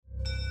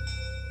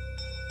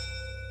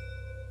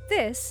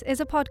This is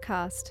a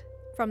podcast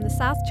from the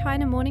South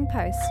China Morning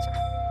Post.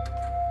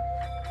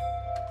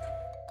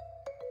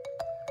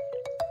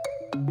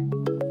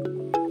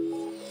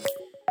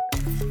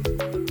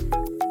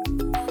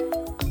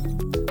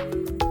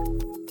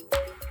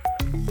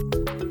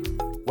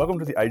 Welcome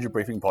to the Asia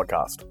Briefing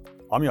podcast.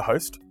 I'm your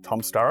host,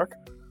 Tom Starrick,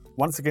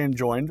 once again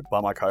joined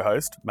by my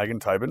co-host, Megan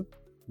Tobin.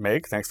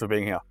 Meg, thanks for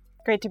being here.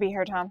 Great to be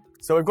here, Tom.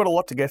 So we've got a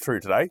lot to get through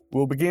today.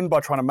 We'll begin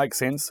by trying to make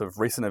sense of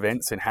recent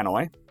events in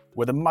Hanoi,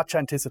 where the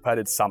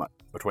much-anticipated summit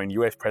between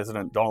US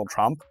President Donald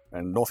Trump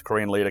and North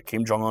Korean leader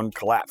Kim Jong-un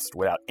collapsed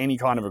without any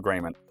kind of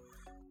agreement.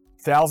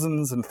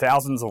 Thousands and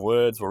thousands of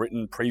words were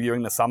written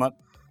previewing the summit,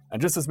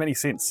 and just as many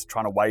since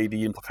trying to weigh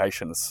the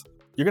implications.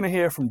 You're going to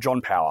hear from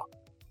John Power,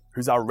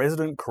 who's our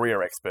resident Korea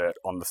expert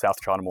on the South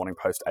China Morning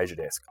Post Asia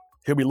desk.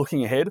 He'll be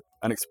looking ahead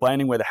and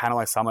explaining where the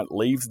Hanoi summit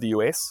leaves the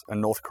US and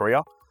North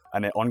Korea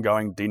and their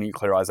ongoing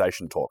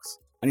denuclearization talks.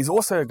 And he's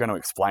also going to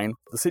explain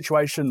the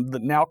situation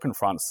that now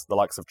confronts the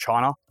likes of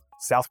China,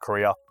 South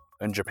Korea,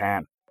 and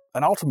Japan.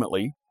 And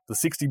ultimately, the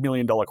 $60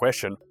 million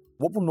question,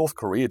 what will North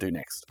Korea do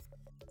next?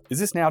 Is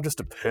this now just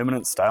a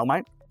permanent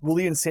stalemate? Will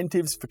the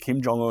incentives for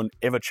Kim Jong-un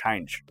ever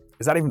change?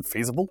 Is that even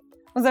feasible?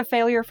 It was a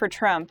failure for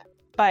Trump,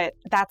 but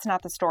that's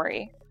not the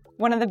story.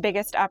 One of the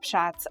biggest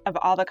upshots of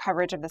all the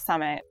coverage of the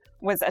summit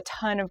was a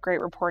ton of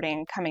great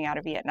reporting coming out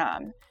of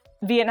Vietnam.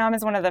 Vietnam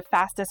is one of the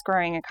fastest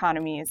growing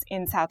economies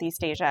in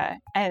Southeast Asia,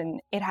 and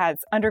it has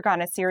undergone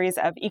a series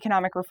of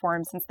economic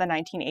reforms since the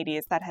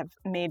 1980s that have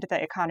made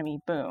the economy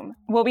boom.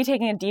 We'll be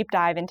taking a deep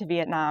dive into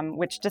Vietnam,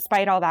 which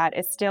despite all that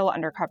is still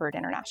undercovered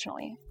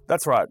internationally.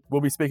 That's right.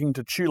 We'll be speaking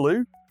to Chu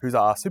Liu, who's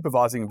our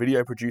supervising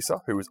video producer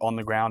who is on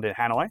the ground in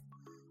Hanoi,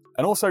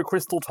 and also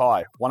Crystal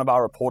Tai, one of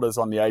our reporters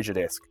on the Asia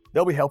desk.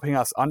 They'll be helping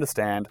us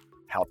understand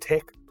how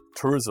tech,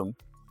 tourism,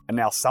 and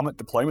now summit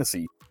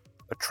diplomacy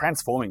are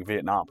transforming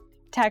Vietnam.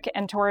 Tech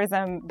and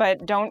tourism,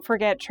 but don't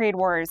forget trade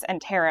wars and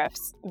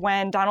tariffs.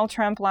 When Donald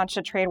Trump launched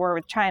a trade war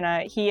with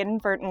China, he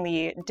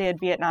inadvertently did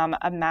Vietnam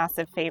a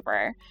massive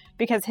favor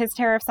because his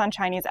tariffs on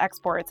Chinese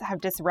exports have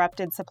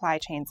disrupted supply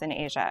chains in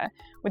Asia,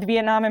 with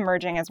Vietnam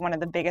emerging as one of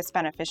the biggest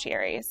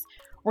beneficiaries.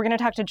 We're going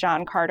to talk to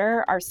John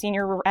Carter, our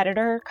senior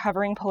editor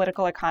covering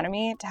political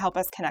economy, to help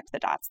us connect the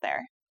dots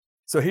there.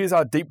 So here's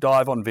our deep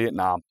dive on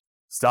Vietnam,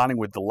 starting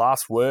with the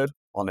last word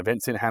on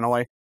events in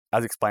Hanoi,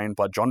 as explained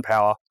by John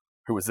Power,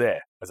 who was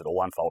there as it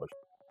all unfolded.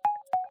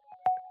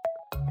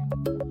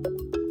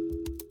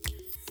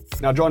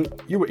 Now, John,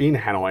 you were in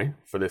Hanoi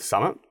for this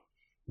summit,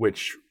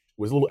 which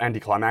was a little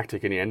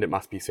anticlimactic in the end, it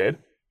must be said.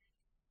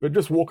 But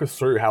just walk us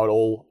through how it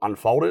all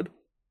unfolded,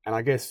 and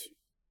I guess,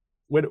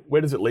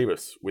 where does it leave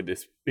us with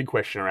this big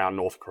question around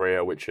North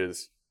Korea, which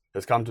has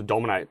come to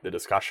dominate the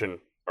discussion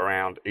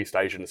around East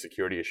Asian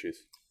security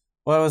issues?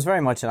 Well, it was very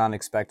much an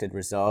unexpected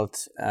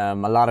result. A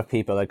lot of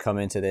people had come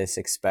into this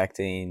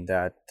expecting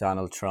that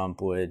Donald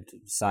Trump would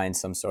sign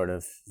some sort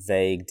of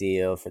vague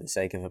deal for the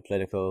sake of a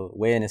political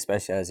win,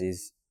 especially as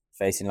he's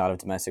facing a lot of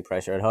domestic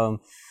pressure at home.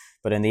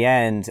 But in the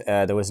end,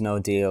 there was no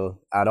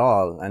deal at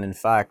all. And in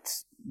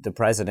fact, the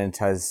president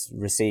has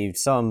received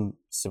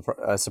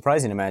a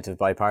surprising amount of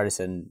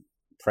bipartisan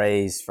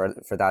praise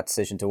for that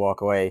decision to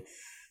walk away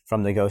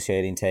from the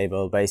negotiating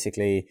table.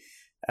 Basically,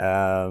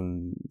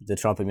 the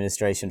Trump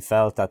administration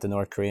felt that the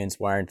North Koreans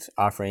weren't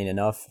offering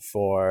enough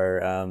for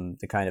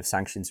the kind of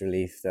sanctions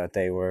relief that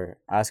they were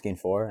asking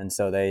for. And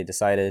so they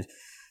decided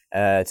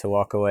to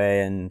walk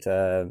away and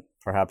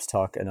perhaps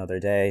talk another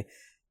day.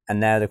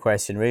 And now the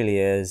question really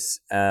is,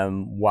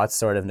 what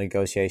sort of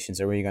negotiations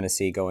are we going to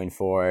see going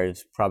forward,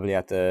 probably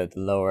at the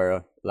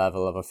lower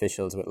level of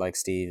officials with like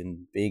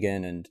Stephen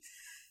Biegun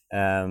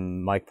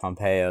and Mike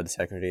Pompeo, the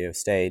Secretary of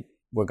State.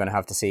 We're going to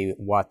have to see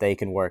what they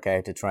can work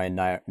out to try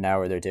and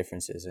narrow their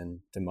differences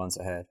in the months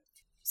ahead.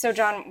 So,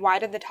 John, why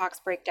did the talks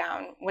break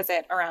down? Was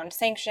it around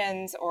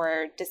sanctions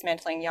or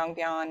dismantling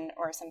Yongbyon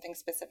or something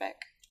specific?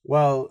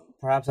 Well,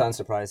 perhaps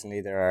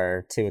unsurprisingly, there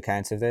are two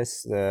accounts of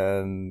this.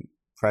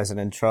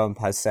 President Trump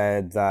has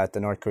said that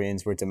the North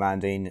Koreans were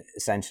demanding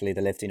essentially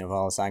the lifting of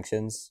all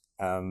sanctions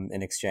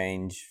in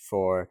exchange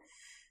for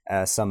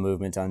some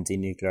movement on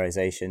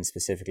denuclearization,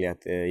 specifically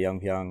at the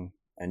Yongbyon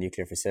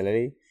nuclear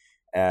facility.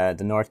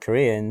 The North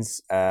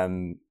Koreans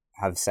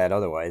have said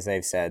otherwise.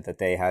 They've said that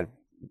they had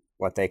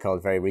what they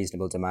called very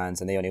reasonable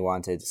demands and they only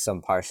wanted some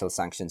partial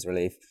sanctions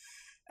relief.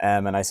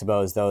 And I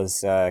suppose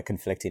those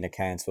conflicting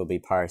accounts will be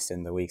parsed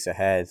in the weeks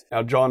ahead.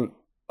 Now, John,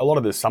 a lot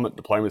of this summit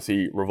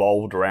diplomacy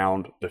revolved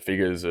around the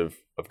figures of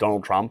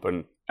Donald Trump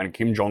and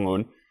Kim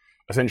Jong-un.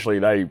 Essentially,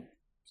 they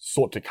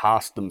sought to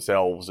cast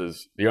themselves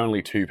as the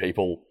only two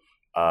people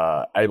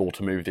able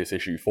to move this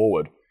issue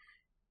forward.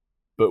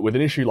 But with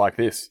an issue like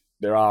this,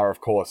 there are, of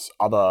course,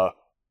 other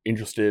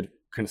interested,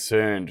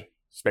 concerned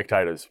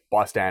spectators,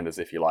 bystanders,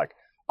 if you like,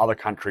 other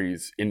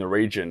countries in the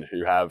region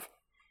who have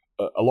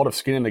a lot of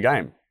skin in the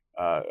game,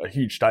 a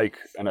huge stake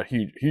and a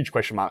huge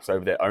question marks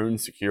over their own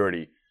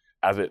security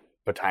as it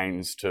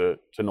pertains to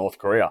North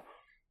Korea.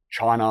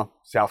 China,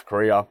 South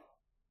Korea,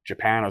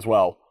 Japan as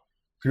well.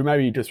 Could you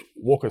maybe just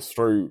walk us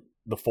through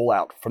the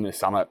fallout from this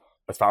summit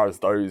as far as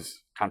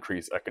those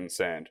countries are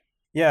concerned?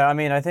 Yeah, I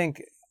mean, I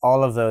think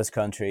all of those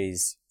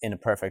countries in a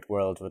perfect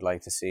world would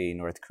like to see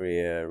North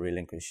Korea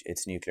relinquish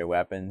its nuclear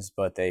weapons,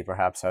 but they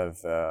perhaps have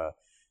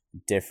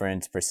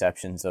different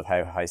perceptions of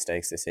how high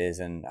stakes this is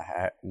and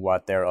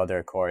what their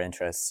other core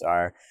interests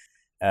are.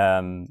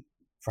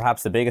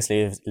 Perhaps the biggest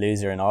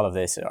loser in all of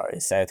this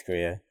is South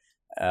Korea.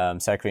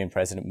 South Korean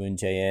President Moon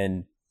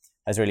Jae-in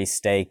has really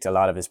staked a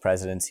lot of his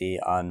presidency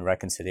on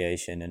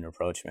reconciliation and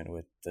rapprochement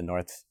with the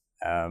North.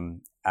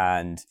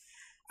 And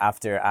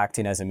after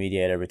acting as a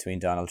mediator between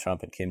Donald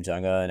Trump and Kim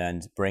Jong-un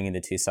and bringing the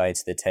two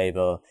sides to the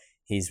table,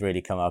 he's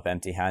really come up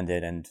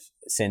empty-handed. And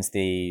since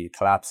the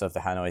collapse of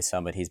the Hanoi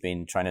summit, he's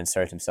been trying to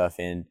insert himself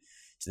into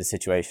the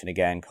situation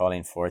again,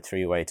 calling for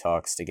three-way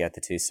talks to get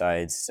the two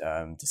sides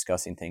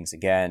discussing things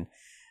again.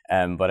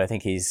 But I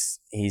think he's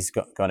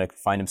going to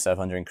find himself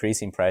under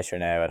increasing pressure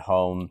now at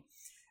home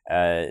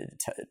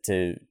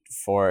to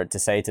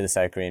say to the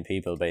South Korean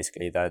people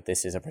basically that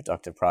this is a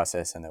productive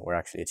process and that we're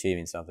actually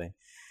achieving something.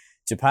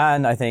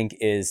 Japan, I think,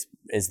 is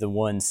the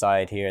one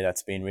side here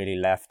that's been really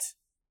left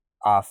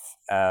off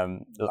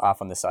on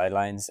the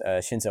sidelines.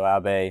 Shinzo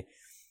Abe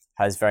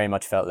has very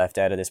much felt left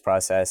out of this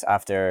process.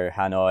 After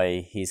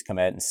Hanoi, he's come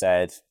out and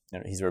said,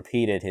 he's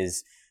repeated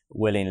his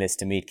willingness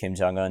to meet Kim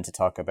Jong-un to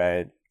talk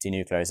about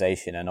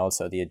denuclearization and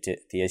also the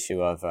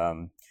issue of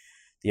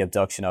the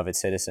abduction of its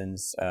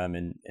citizens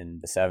in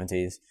the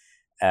 70s.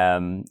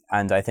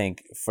 And I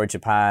think for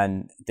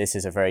Japan, this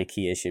is a very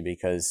key issue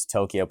because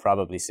Tokyo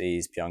probably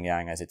sees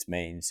Pyongyang as its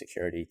main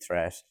security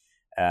threat.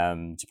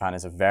 Japan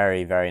has a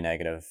very, very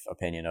negative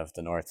opinion of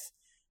the North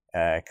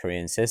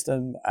Korean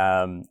system.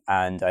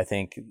 And I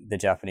think the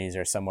Japanese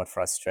are somewhat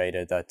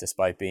frustrated that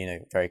despite being a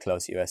very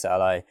close US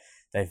ally,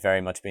 they've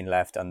very much been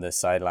left on the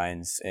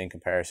sidelines in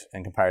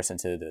comparison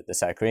to the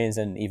South Koreans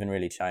and even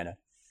really China.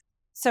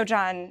 So,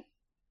 John,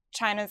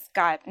 China's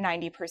got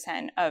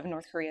 90% of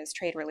North Korea's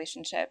trade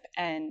relationship,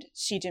 and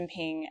Xi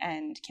Jinping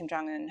and Kim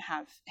Jong-un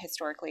have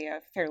historically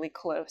a fairly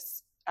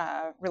close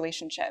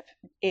relationship.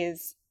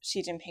 Is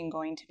Xi Jinping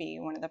going to be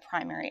one of the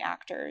primary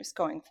actors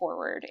going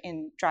forward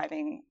in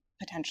driving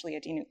potentially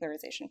a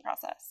denuclearization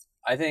process?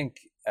 I think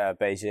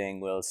Beijing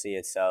will see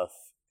itself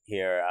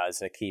here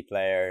as a key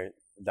player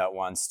that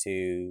wants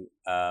to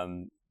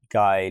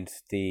guide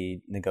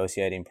the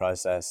negotiating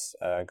process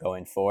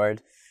going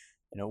forward.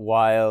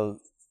 While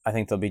I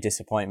think there'll be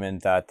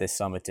disappointment that this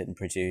summit didn't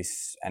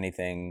produce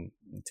anything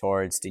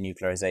towards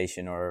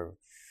denuclearization or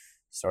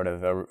sort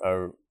of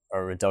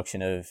a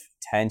reduction of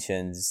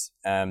tensions,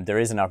 there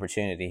is an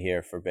opportunity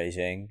here for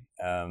Beijing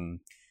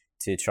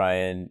to try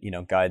and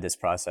guide this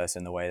process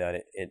in the way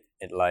that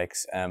it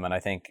likes. And I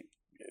think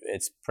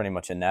it's pretty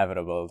much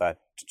inevitable that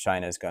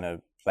China is going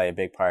to play a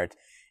big part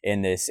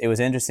in this. It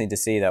was interesting to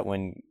see that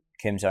when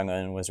Kim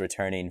Jong-un was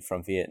returning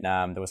from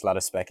Vietnam, there was a lot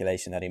of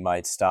speculation that he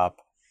might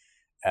stop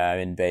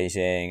in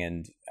Beijing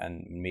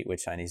and meet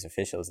with Chinese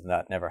officials, and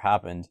that never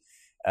happened.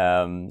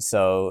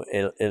 So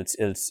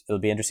it'll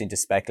be interesting to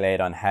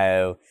speculate on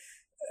how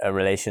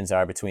relations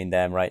are between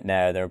them right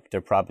now.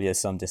 There probably is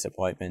some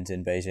disappointment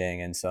in Beijing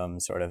and some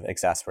sort of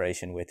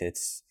exasperation with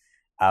its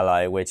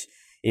ally, which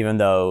even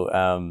though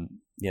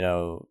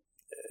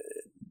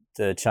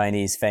the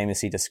Chinese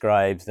famously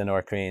described the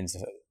North Koreans'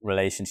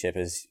 relationship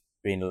as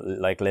being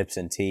like lips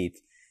and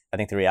teeth, I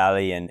think the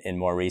reality in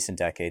more recent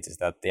decades is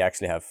that they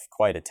actually have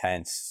quite a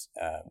tense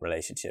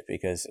relationship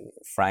because,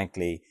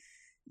 frankly,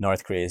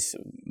 North Korea is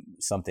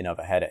something of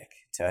a headache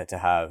to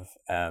have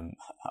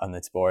on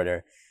its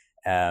border,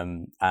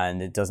 and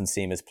it doesn't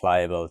seem as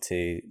pliable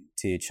to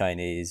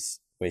Chinese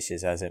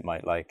wishes as it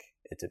might like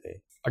it to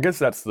be. I guess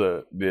that's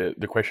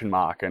the question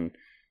mark, and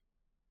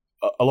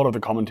a lot of the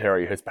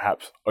commentary has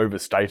perhaps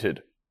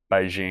overstated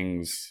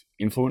Beijing's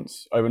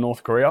influence over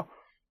North Korea.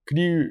 Could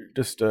you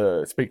just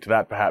speak to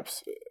that,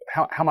 perhaps?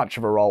 How much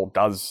of a role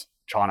does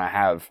China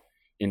have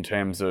in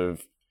terms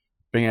of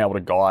being able to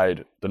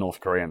guide the North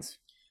Koreans?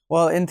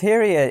 Well, in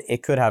theory,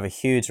 it could have a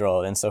huge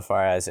role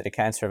insofar as it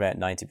accounts for about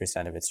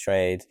 90% of its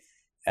trade.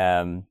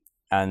 And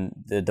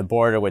the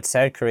border with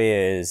South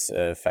Korea is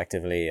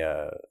effectively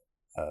a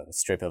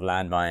strip of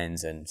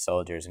landmines and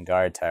soldiers and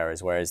guard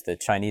towers, whereas the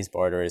Chinese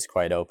border is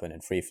quite open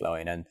and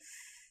free-flowing. And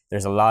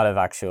there's a lot of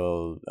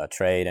actual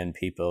trade and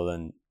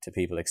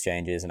people-to-people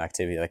exchanges and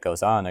activity that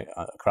goes on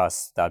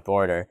across that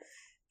border.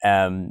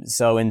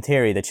 So in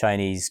theory, the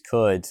Chinese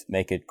could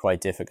make it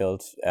quite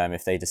difficult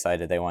if they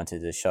decided they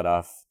wanted to shut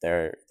off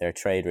their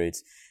trade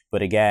routes.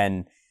 But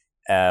again,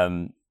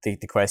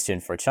 the question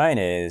for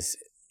China is,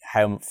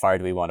 how far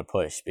do we want to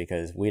push?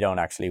 Because we don't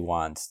actually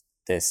want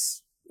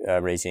this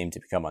regime to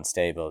become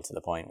unstable to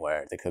the point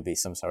where there could be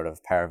some sort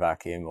of power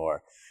vacuum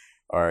or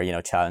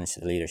challenge to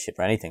the leadership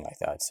or anything like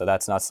that. So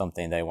that's not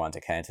something they want to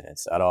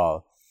countenance at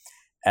all.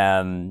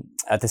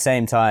 At the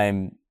same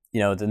time,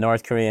 the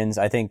North Koreans,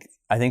 I think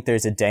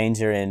there's a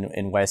danger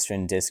in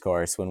Western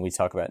discourse when we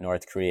talk about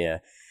North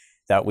Korea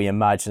that we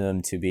imagine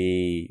them to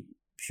be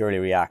purely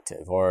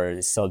reactive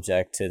or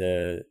subject to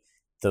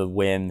the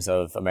whims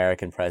of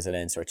American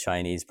presidents or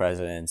Chinese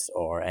presidents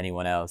or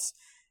anyone else.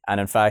 And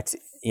in fact,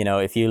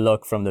 if you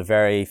look from the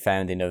very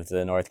founding of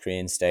the North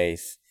Korean state,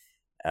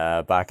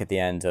 back at the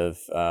end of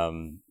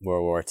World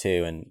War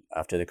II and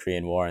after the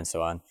Korean War and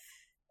so on,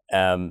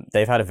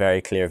 they've had a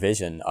very clear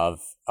vision of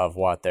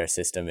what their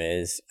system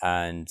is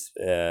and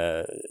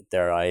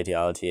their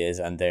ideology is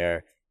and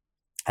their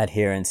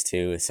adherence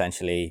to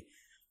essentially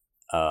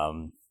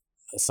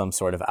some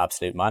sort of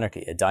absolute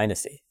monarchy, a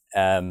dynasty.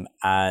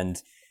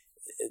 And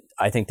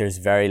I think there's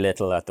very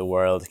little that the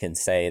world can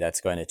say that's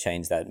going to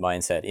change that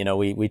mindset.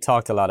 We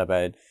talked a lot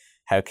about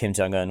how Kim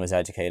Jong-un was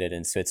educated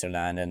in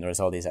Switzerland, and there was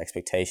all these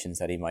expectations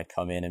that he might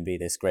come in and be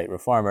this great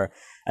reformer.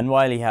 And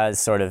while he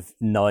has sort of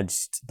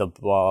nudged the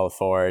ball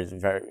forward,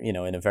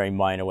 in a very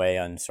minor way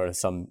on sort of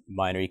some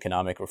minor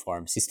economic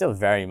reforms, he's still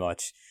very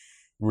much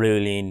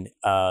ruling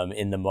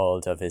in the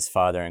mold of his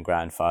father and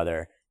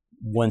grandfather.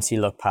 Once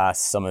you look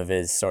past some of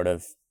his sort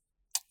of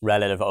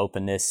relative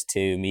openness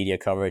to media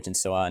coverage and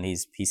so on,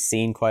 he's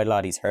seen quite a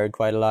lot, he's heard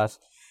quite a lot,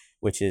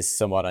 which is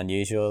somewhat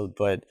unusual,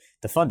 but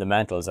the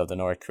fundamentals of the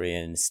North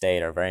Korean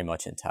state are very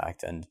much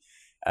intact. And,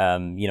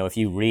 if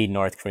you read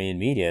North Korean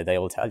media, they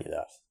will tell you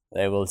that.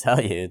 They will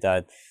tell you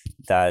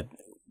that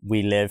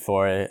we live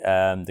for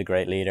the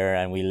great leader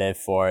and we live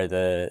for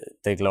the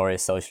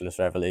glorious socialist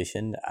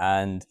revolution.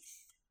 And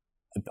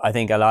I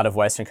think a lot of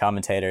Western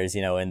commentators,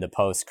 in the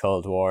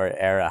post-Cold War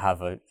era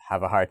have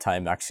a hard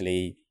time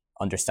actually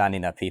understanding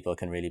that people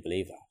can really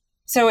believe that.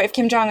 So if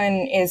Kim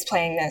Jong-un is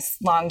playing this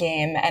long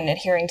game and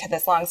adhering to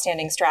this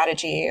long-standing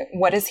strategy,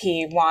 what does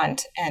he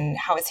want and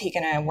how is he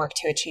going to work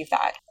to achieve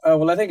that?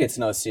 Well, I think it's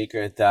no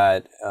secret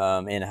that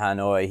in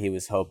Hanoi, he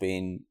was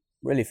hoping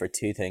really for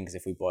two things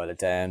if we boil it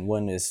down.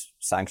 One is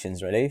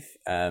sanctions relief,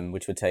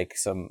 which would take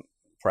some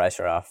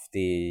pressure off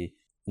the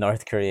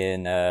North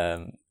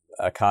Korean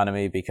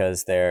economy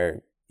because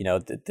the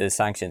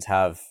sanctions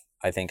have,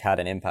 I think, had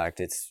an impact.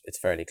 It's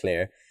fairly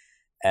clear.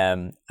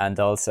 And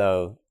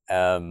also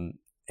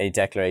a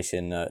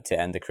declaration to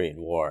end the Korean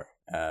War.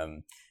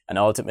 And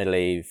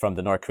ultimately, from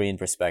the North Korean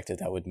perspective,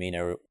 that would mean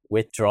a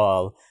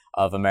withdrawal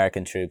of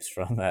American troops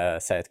from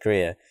South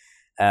Korea.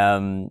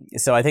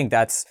 So I think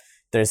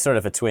there's sort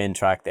of a twin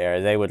track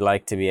there. They would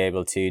like to be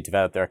able to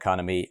develop their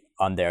economy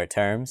on their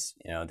terms.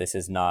 This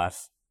is not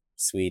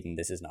Sweden,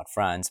 this is not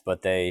France,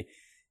 but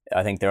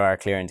I think there are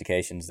clear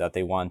indications that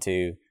they want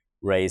to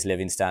raise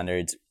living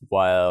standards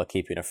while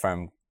keeping a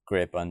firm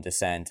grip on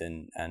dissent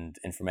and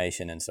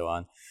information and so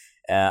on.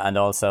 And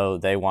also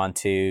they want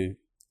to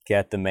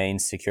get the main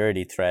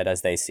security threat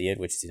as they see it,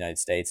 which is the United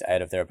States,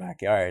 out of their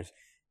backyard.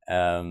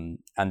 And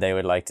they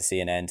would like to see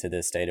an end to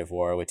the state of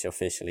war, which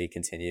officially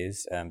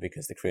continues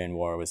because the Korean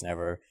War was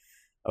never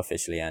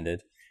officially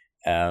ended.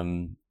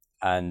 And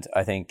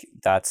I think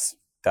that's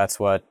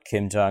what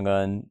Kim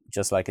Jong-un,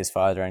 just like his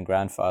father and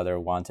grandfather,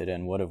 wanted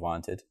and would have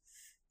wanted.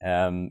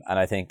 And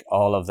I think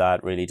all of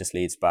that really just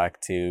leads back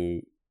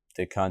to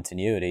the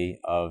continuity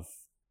of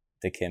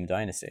the Kim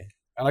dynasty.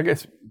 And I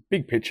guess,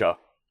 big picture,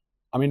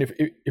 I mean,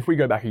 if we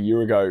go back a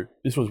year ago,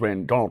 this was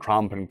when Donald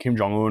Trump and Kim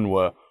Jong-un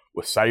were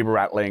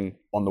saber-rattling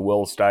on the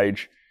world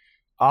stage.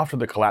 After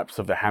the collapse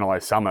of the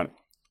Hanoi summit,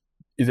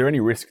 is there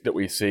any risk that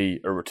we see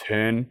a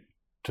return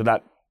to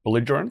that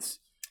belligerence?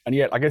 And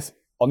yet, I guess,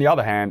 on the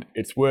other hand,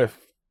 it's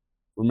worth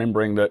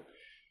remembering that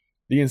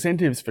the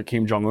incentives for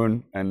Kim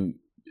Jong-un and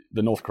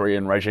the North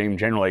Korean regime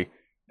generally,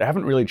 they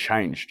haven't really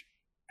changed.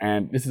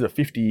 And this is a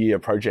 50-year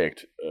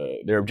project.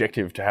 Their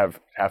objective to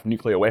have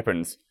nuclear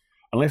weapons.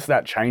 Unless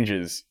that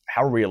changes,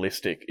 how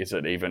realistic is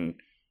it even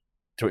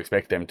to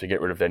expect them to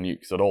get rid of their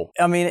nukes at all?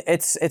 I mean,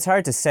 it's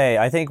hard to say.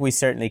 I think we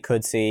certainly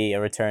could see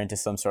a return to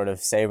some sort of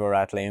saber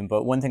rattling.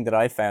 But one thing that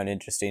I found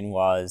interesting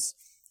was,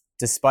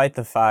 despite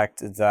the fact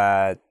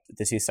that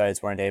the two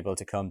sides weren't able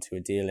to come to a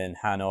deal in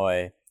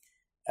Hanoi,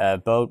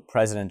 both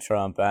President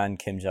Trump and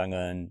Kim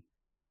Jong-un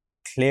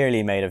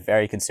clearly made a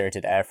very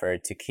concerted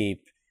effort to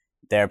keep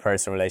their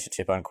personal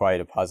relationship on quite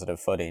a positive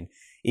footing.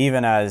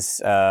 Even as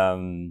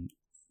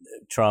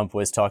Trump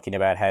was talking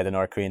about how the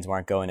North Koreans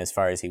weren't going as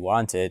far as he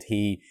wanted,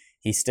 he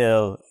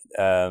still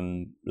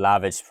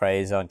lavished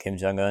praise on Kim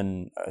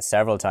Jong-un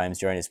several times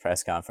during his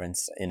press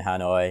conference in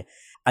Hanoi.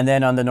 And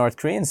then on the North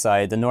Korean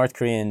side, the North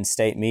Korean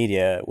state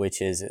media,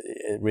 which is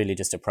really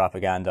just a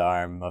propaganda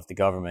arm of the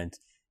government,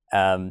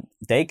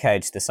 they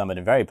couched the summit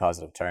in very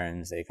positive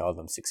terms. They called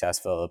them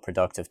successful,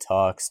 productive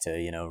talks to,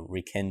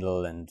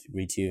 rekindle and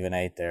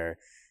rejuvenate their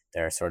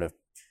sort of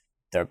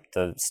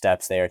the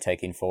steps they are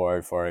taking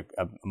forward for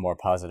a more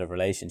positive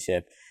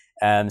relationship.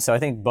 So I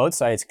think both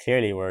sides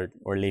clearly were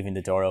leaving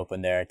the door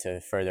open there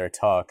to further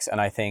talks. And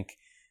I think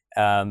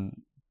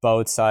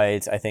both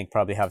sides, I think,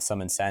 probably have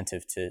some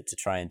incentive to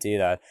try and do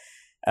that.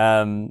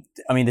 I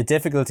mean, the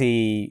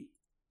difficulty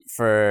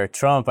for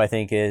Trump, I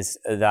think, is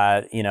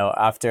that,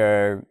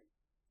 after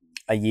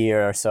a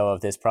year or so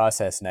of this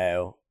process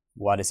now,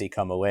 what does he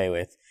come away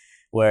with?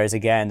 Whereas,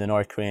 again, the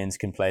North Koreans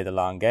can play the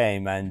long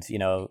game and,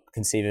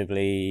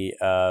 conceivably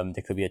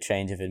there could be a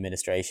change of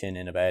administration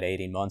in about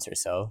 18 months or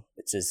so,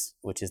 which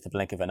is the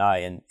blink of an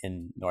eye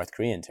in North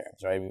Korean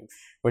terms, right?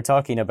 We're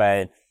talking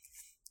about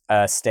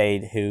a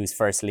state whose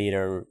first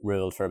leader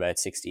ruled for about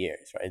 60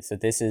 years, right? So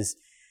this is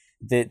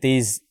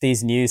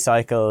these news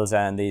cycles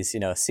and these,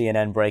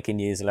 CNN breaking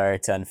news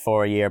alerts and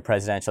 4-year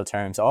presidential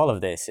terms. All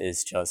of this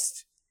is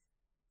just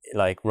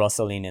like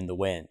rustling in the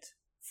wind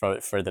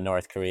for the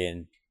North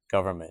Korean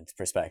government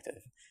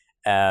perspective.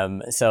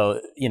 So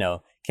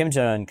Kim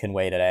Jong-un can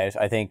wait it out.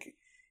 I think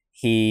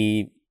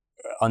he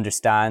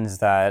understands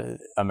that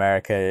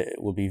America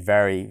will be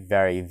very,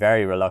 very,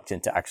 very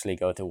reluctant to actually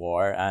go to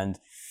war, and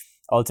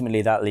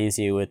ultimately that leaves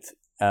you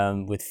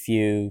with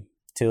few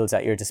tools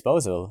at your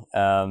disposal.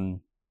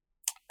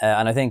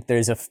 And I think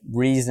there's a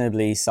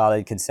reasonably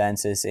solid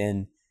consensus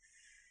in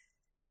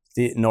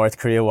the North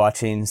Korea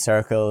watching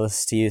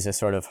circles, to use a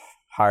sort of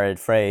horrid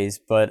phrase,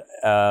 but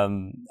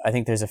I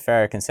think there's a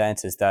fair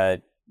consensus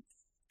that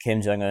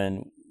Kim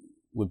Jong-un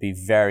would be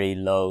very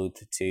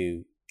loath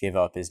to give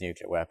up his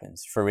nuclear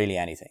weapons for really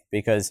anything,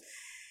 because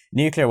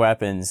nuclear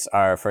weapons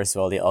are, first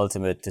of all, the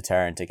ultimate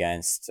deterrent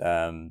against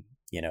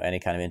any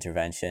kind of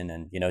intervention.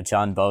 And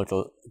John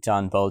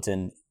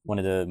Bolton, one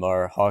of the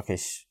more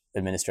hawkish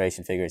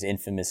administration figures,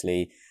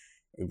 infamously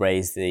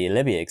raised the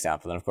Libya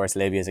example. And of course,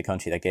 Libya is a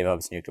country that gave up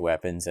its nuclear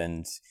weapons,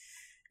 and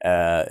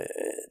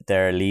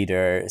their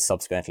leader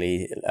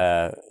subsequently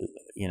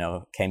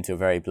came to a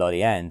very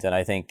bloody end. And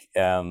I think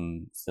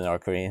the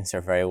North Koreans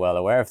are very well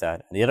aware of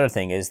that. And the other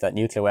thing is that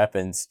nuclear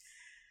weapons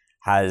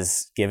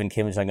has given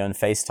Kim Jong-un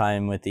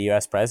FaceTime with the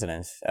US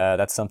president.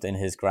 That's something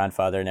his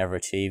grandfather never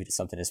achieved,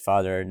 something his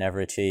father never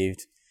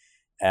achieved.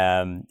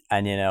 And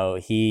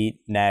he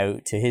now,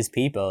 to his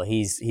people,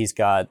 he's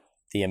got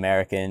the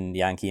American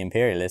Yankee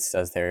imperialists,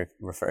 as they're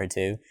referred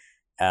to,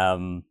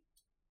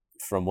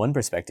 from one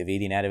perspective,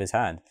 eating out of his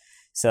hand.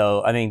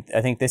 So I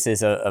think this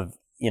is a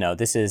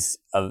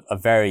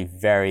very,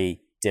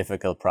 very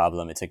difficult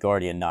problem. It's a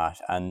Gordian knot,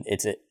 and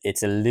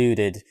it's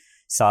eluded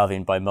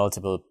solving by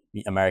multiple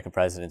American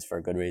presidents for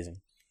a good reason.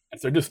 And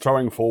so, just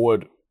throwing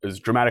forward as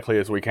dramatically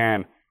as we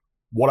can,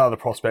 what are the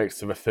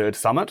prospects of a third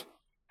summit,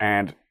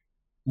 and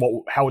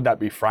how would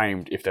that be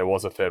framed if there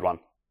was a third one?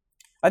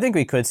 I think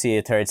we could see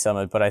a third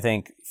summit, but I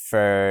think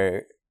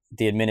for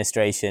the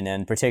administration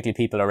and particularly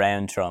people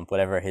around Trump,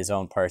 whatever his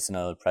own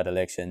personal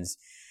predilections,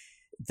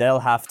 they'll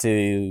have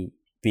to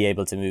be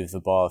able to move the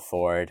ball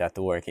forward at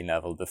the working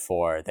level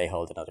before they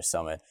hold another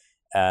summit.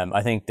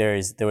 I think there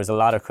was a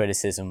lot of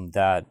criticism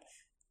that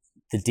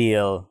the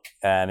deal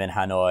in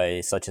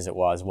Hanoi, such as it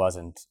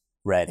wasn't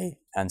ready.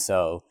 And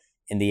so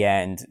in the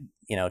end,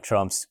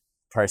 Trump's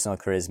personal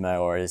charisma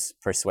or his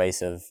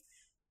persuasive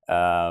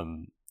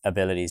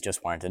abilities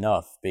just weren't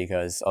enough,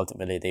 because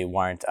ultimately they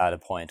weren't at a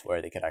point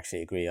where they could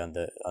actually agree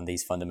on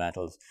these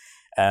fundamentals.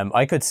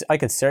 I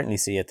could certainly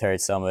see a third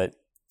summit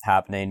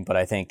happening, but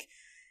I think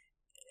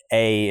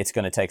A, it's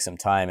going to take some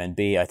time, and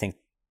B, I think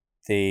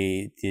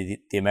the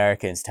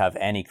Americans, to have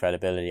any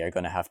credibility, are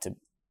going to have to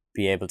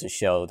be able to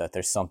show that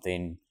there's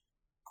something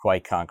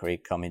quite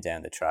concrete coming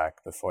down the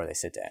track before they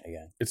sit down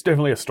again. It's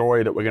definitely a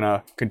story that we're going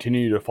to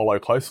continue to follow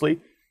closely.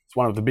 It's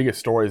one of the biggest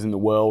stories in the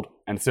world,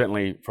 and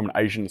certainly from an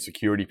Asian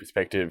security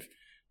perspective,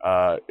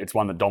 it's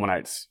one that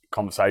dominates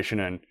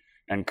conversation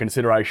and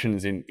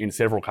considerations in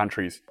several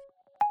countries.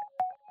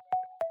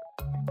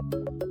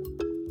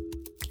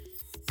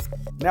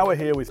 Now we're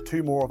here with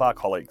two more of our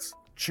colleagues,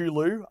 Chu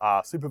Liu,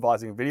 our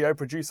supervising video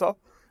producer,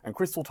 and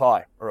Crystal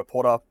Tai, a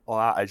reporter on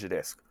our Asia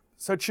desk.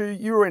 So Chu,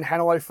 you were in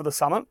Hanoi for the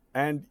summit,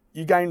 and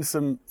you gained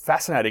some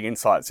fascinating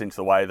insights into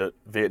the way that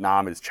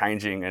Vietnam is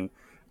changing and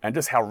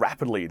just how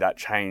rapidly that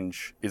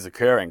change is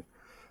occurring.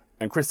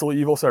 And Crystal,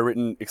 you've also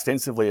written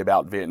extensively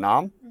about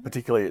Vietnam,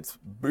 particularly its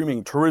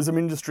booming tourism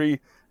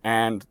industry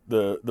and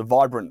the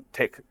vibrant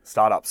tech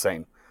startup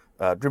scene,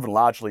 driven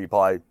largely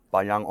by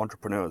young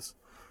entrepreneurs.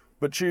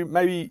 But Chu,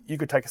 maybe you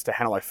could take us to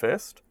Hanoi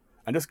first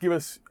and just give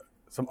us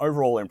some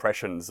overall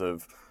impressions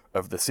of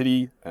the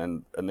city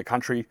and the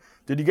country.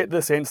 Did you get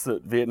the sense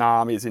that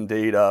Vietnam is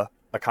indeed a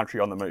country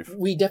on the move?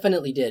 We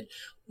definitely did.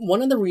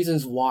 One of the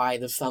reasons why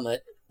the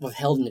summit was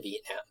held in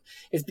Vietnam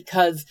is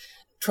because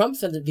Trump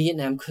said that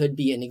Vietnam could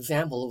be an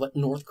example of what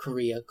North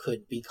Korea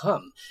could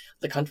become.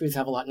 The countries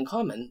have a lot in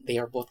common. They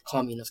are both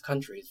communist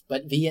countries.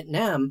 But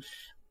Vietnam,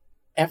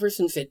 ever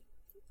since it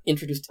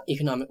introduced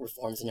economic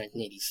reforms in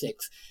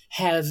 1986,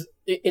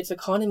 its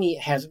economy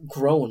has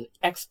grown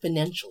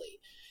exponentially.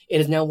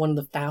 It is now one of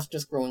the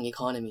fastest growing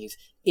economies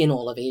in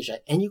all of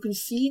Asia. And you can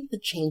see the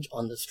change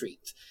on the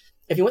streets.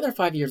 If you went there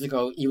 5 years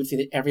ago, you would see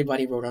that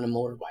everybody rode on a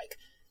motorbike.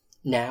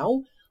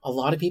 Now, a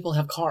lot of people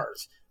have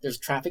cars. There's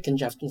traffic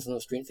congestions on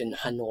the streets in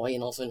Hanoi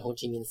and also in Ho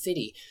Chi Minh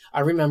City. I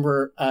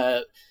remember,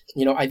 I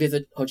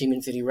visit Ho Chi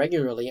Minh City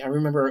regularly. I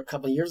remember a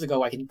couple of years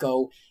ago, I could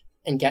go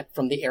and get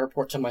from the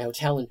airport to my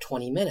hotel in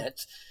 20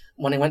 minutes.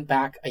 When I went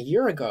back a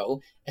year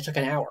ago, it took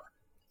an hour.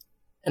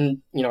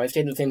 And, I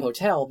stayed in the same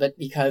hotel, but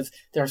because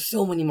there are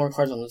so many more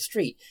cars on the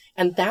street.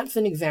 And that's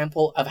an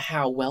example of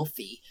how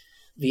wealthy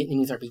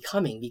Vietnamese are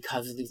becoming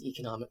because of these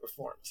economic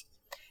reforms.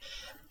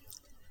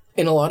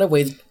 In a lot of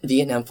ways,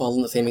 Vietnam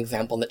follows the same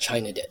example that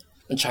China did.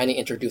 when China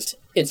introduced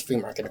its free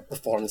market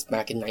reforms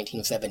back in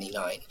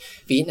 1979.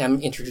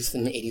 Vietnam introduced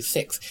them in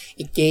 86.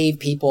 It gave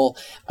people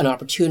an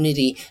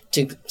opportunity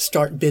to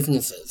start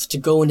businesses, to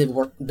go into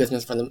work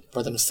business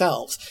for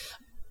themselves.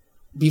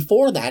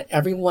 Before that,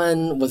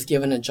 everyone was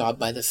given a job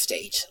by the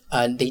state.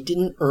 They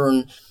didn't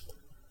earn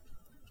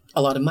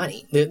a lot of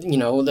money.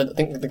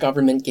 The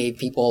government gave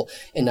people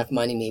enough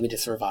money maybe to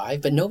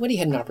survive, but nobody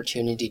had an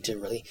opportunity to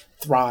really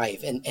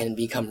thrive and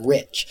become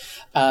rich.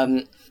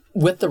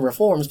 With the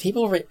reforms,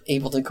 people were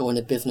able to go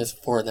into business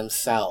for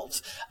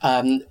themselves.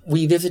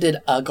 We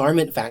visited a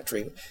garment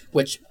factory,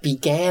 which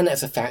began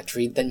as a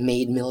factory that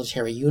made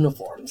military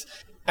uniforms.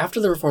 After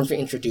the reforms were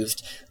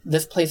introduced,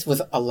 this place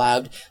was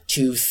allowed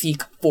to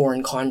seek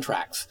foreign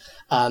contracts,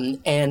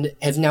 and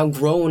has now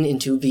grown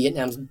into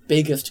Vietnam's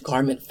biggest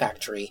garment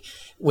factory,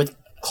 with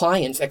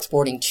clients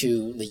exporting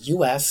to the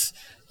US,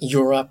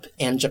 Europe,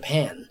 and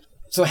Japan.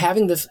 So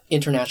having this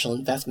international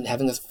investment,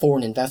 having this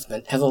foreign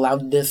investment, has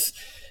allowed this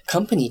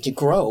company to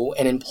grow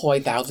and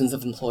employ thousands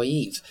of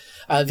employees.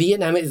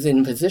 Vietnam is in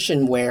a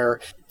position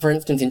where, for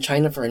instance, in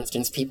China, for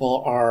instance,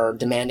 people are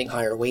demanding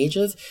higher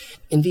wages.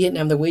 In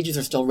Vietnam, the wages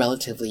are still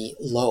relatively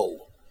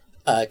low,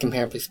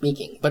 comparatively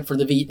speaking. But for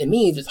the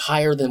Vietnamese, it's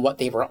higher than what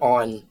they were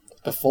on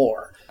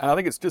before. And I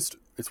think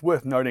it's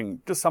worth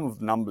noting just some of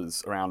the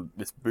numbers around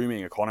this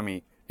booming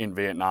economy in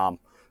Vietnam.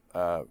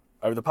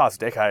 Over the past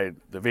decade,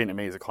 the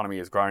Vietnamese economy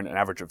has grown an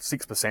average of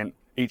 6%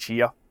 each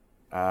year.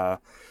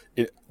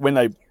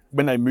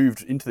 When they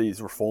moved into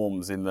these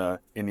reforms in the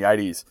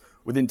 80s,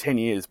 within 10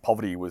 years,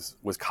 poverty was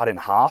cut in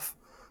half.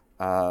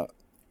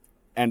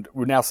 And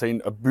we're now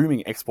seeing a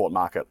booming export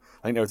market.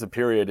 I think there was a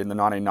period in the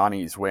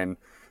 1990s when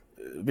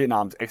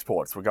Vietnam's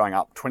exports were going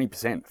up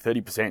 20%,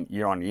 30%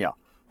 year on year.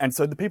 And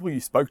so the people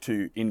you spoke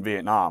to in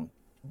Vietnam,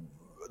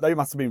 they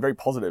must have been very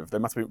positive. They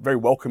must have been very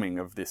welcoming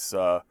of this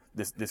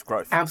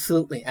growth.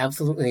 Absolutely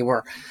they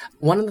were.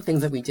 One of the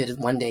things that we did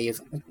one day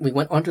is we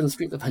went onto the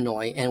streets of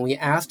Hanoi and we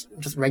asked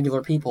just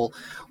regular people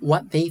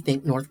what they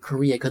think North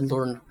Korea could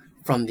learn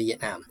from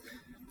Vietnam.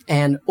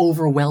 And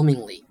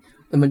overwhelmingly,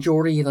 the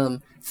majority of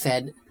them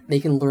said they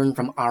can learn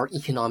from our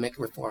economic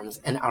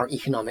reforms and our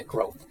economic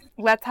growth.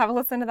 Let's have a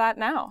listen to that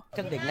now.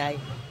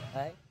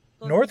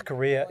 North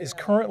Korea is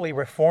currently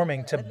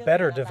reforming to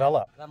better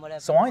develop,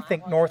 so I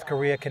think North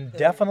Korea can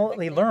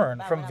definitely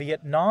learn from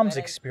Vietnam's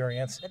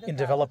experience in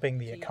developing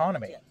the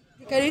economy.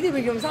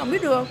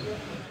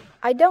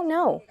 I don't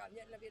know.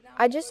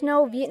 I just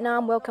know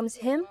Vietnam welcomes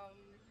him,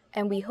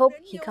 and we hope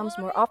he comes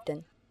more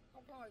often.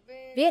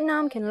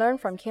 Vietnam can learn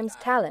from Kim's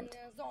talent.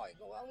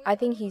 I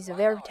think he's a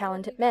very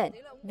talented man.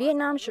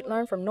 Vietnam should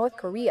learn from North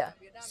Korea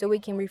so we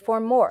can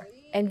reform more,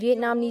 and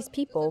Vietnamese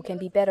people can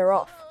be better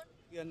off.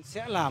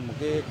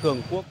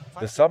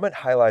 The summit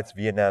highlights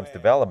Vietnam's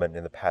development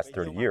in the past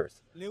 30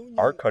 years.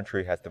 Our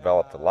country has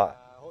developed a lot.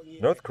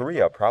 North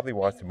Korea probably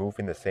wants to move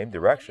in the same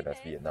direction as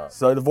Vietnam.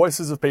 So the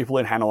voices of people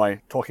in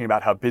Hanoi talking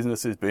about how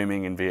business is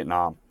booming in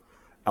Vietnam.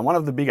 And one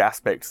of the big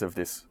aspects of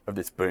this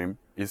boom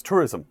is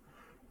tourism.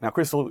 Now,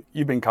 Crystal,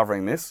 you've been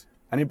covering this,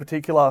 and in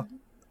particular,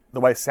 the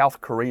way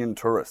South Korean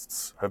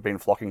tourists have been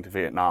flocking to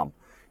Vietnam.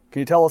 Can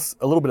you tell us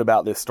a little bit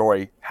about this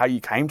story, how you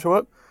came to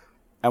it,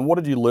 and what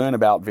did you learn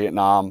about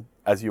Vietnam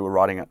as you were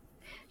writing it?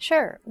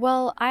 Sure.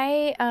 Well,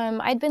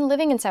 I'd been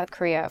living in South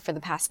Korea for the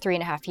past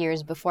 3.5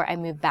 years before I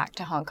moved back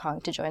to Hong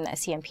Kong to join the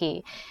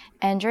SCMP.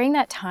 And during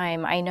that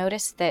time, I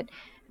noticed that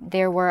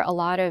there were a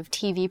lot of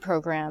TV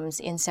programs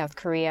in South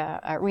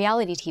Korea,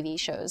 reality TV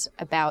shows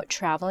about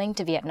traveling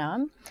to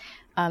Vietnam.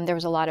 There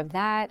was a lot of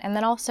that. And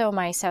then also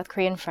my South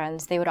Korean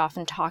friends, they would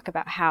often talk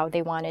about how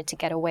they wanted to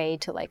get away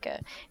to like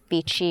a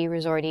beachy,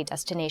 resorty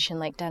destination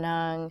like Da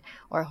Nang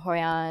or Hoi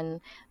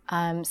An.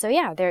 So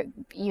yeah, there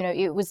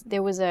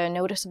was a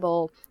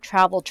noticeable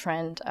travel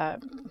trend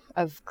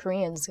of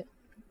Koreans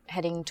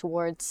heading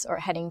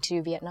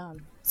to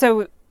Vietnam.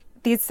 So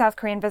these South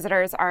Korean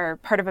visitors are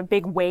part of a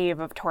big wave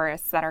of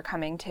tourists that are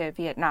coming to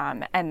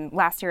Vietnam. And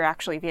last year,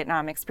 actually,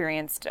 Vietnam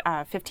experienced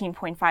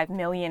 15.5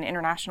 million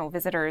international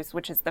visitors,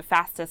 which is the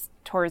fastest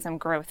tourism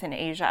growth in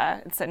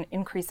Asia. It's an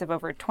increase of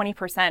over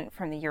 20%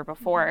 from the year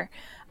before.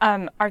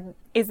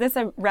 Is this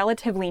a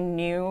relatively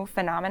new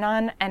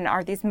phenomenon? And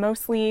are these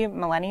mostly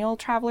millennial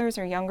travelers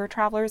or younger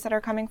travelers that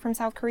are coming from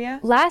South Korea?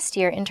 Last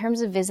year, in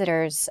terms of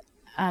visitors,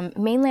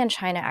 mainland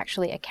China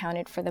actually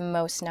accounted for the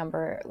most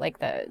number, like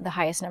the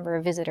highest number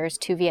of visitors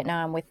to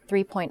Vietnam with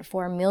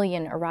 3.4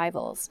 million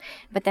arrivals.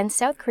 But then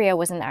South Korea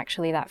wasn't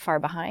actually that far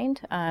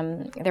behind.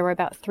 There were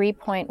about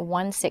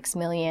 3.16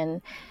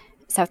 million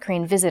South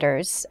Korean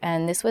visitors,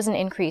 and this was an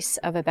increase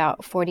of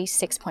about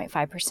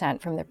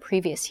 46.5% from the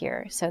previous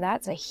year. So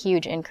that's a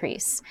huge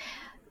increase.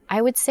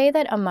 I would say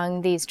that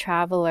among these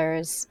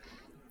travelers,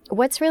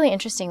 what's really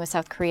interesting with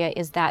South Korea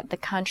is that the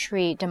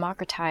country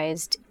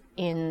democratized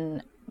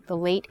in the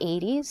late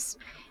 80s.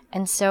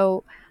 And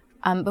so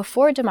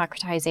before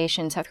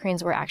democratization, South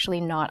Koreans were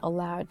actually not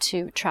allowed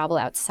to travel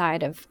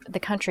outside of the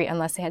country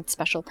unless they had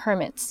special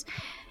permits.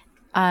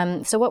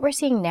 So what we're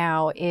seeing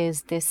now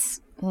is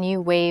this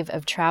new wave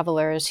of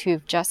travelers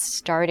who've just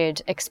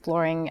started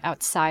exploring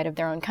outside of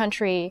their own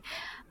country.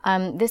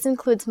 This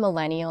includes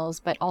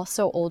millennials, but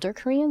also older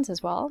Koreans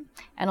as well.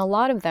 And a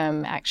lot of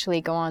them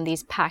actually go on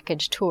these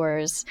package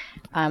tours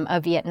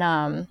of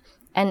Vietnam.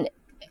 And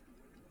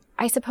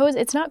I suppose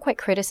it's not quite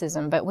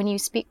criticism, but when you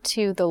speak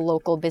to the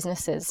local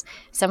businesses,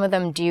 some of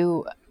them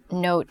do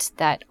note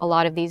that a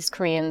lot of these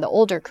the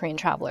older Korean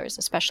travelers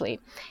especially,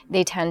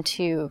 they tend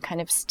to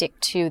kind of stick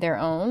to their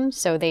own.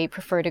 So they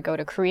prefer to go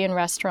to Korean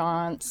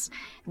restaurants.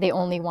 They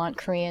only want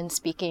Korean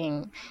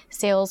speaking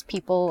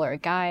salespeople or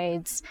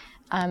guides.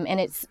 And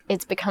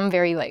it's become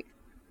very like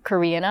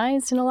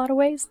Koreanized in a lot of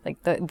ways, like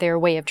their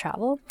way of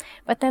travel.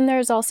 But then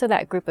there's also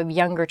that group of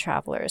younger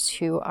travelers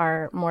who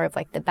are more of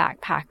like the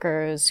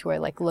backpackers who are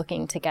like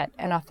looking to get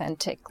an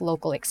authentic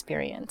local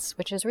experience,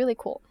 which is really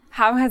cool.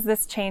 How has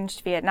this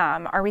changed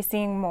Vietnam? Are we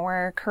seeing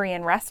more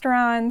Korean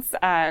restaurants,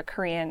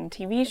 Korean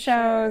TV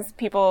shows,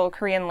 people,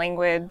 Korean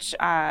language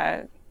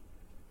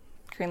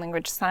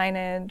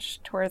signage,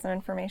 tourism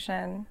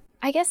information?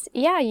 I guess,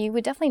 yeah, you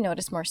would definitely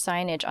notice more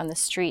signage on the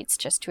streets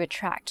just to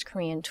attract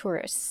Korean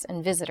tourists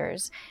and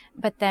visitors.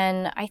 But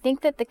then I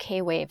think that the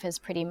K-wave has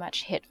pretty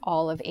much hit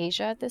all of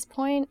Asia at this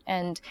point.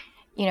 And,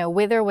 you know,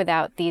 with or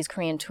without these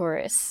Korean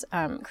tourists,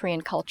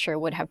 Korean culture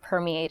would have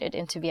permeated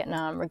into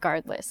Vietnam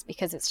regardless,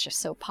 because it's just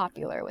so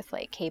popular with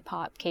like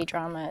K-pop,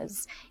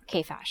 K-dramas,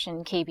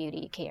 K-fashion,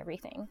 K-beauty,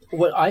 K-everything.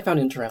 What I found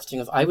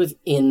interesting is I was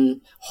in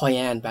Hoi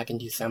An back in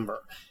December,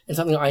 and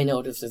something I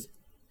noticed is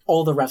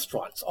all the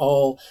restaurants,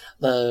 all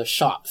the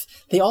shops,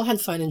 they all had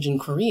signage in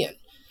Korean.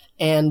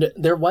 And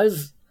there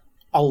was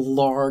a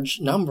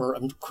large number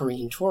of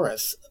Korean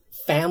tourists,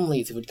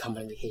 families who would come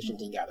on vacation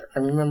together. I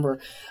remember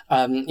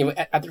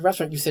at the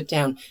restaurant you sit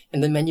down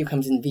and the menu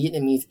comes in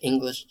Vietnamese,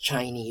 English,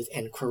 Chinese,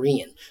 and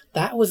Korean.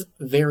 That was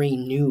very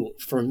new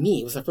for me.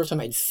 It was the first time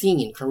I'd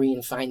seen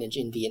Korean signage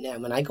in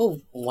Vietnam, and I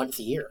go once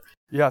a year.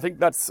 Yeah, I think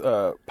that's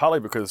partly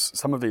because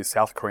some of these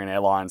South Korean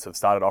airlines have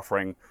started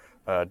offering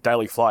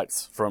daily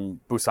flights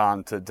from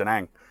Busan to Da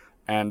Nang.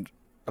 And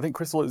I think,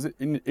 Crystal,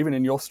 even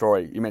in your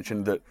story, you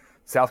mentioned that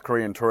South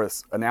Korean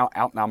tourists are now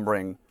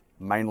outnumbering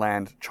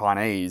mainland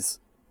Chinese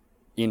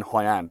in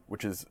Hoi An,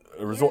 which is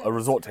a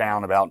resort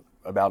town about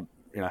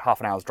half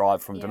an hour's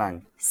drive from Da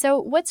Nang. So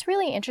what's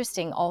really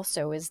interesting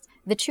also is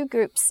the two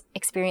groups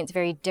experience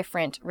very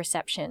different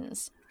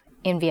receptions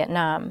in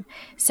Vietnam.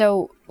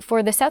 So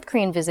for the South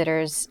Korean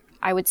visitors,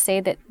 I would say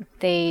that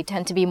they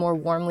tend to be more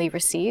warmly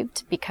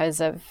received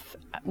because of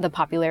the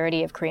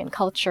popularity of Korean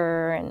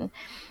culture, and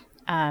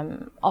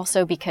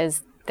also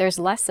because there's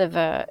less of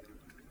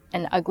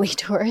an ugly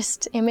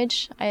tourist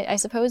image, I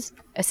suppose,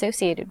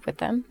 associated with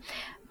them.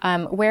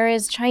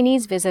 Whereas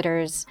Chinese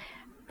visitors,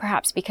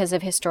 perhaps because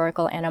of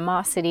historical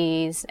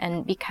animosities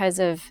and because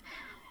of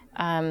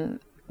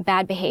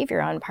bad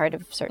behavior on part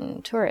of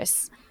certain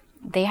tourists,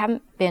 they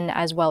haven't been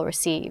as well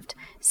received.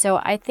 So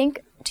I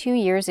think 2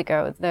 years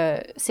ago,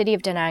 the city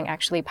of Da Nang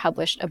actually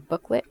published a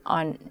booklet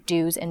on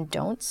do's and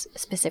don'ts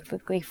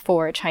specifically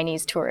for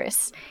Chinese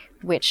tourists,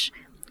 which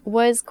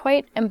was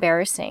quite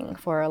embarrassing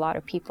for a lot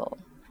of people.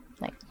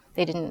 Like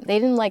they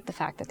didn't like the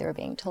fact that they were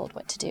being told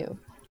what to do.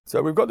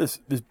 So we've got this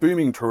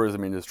booming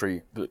tourism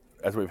industry that,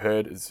 as we've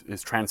heard,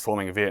 is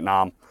transforming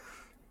Vietnam.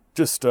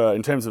 Just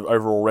in terms of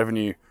overall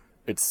revenue,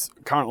 it's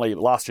currently,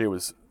 last year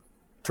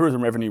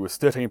tourism revenue was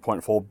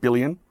 $13.4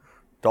 billion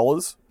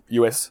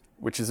US,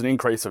 which is an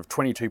increase of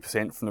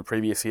 22% from the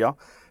previous year.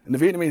 And the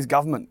Vietnamese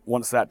government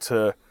wants that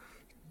to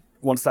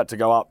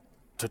go up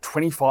to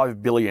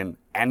 $25 billion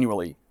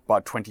annually by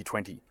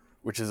 2020,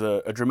 which is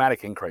a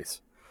dramatic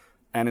increase.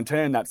 And in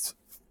turn, that's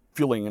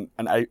fueling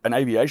an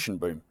aviation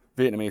boom.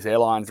 Vietnamese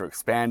airlines are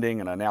expanding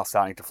and are now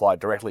starting to fly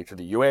directly to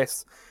the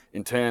US.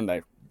 In turn,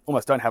 they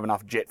almost don't have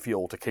enough jet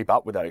fuel to keep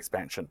up with that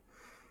expansion.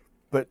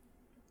 But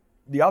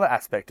the other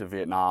aspect of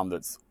Vietnam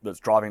that's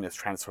driving this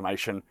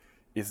transformation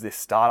is this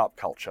startup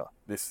culture,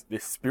 this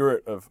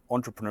spirit of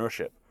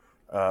entrepreneurship,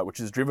 which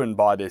is driven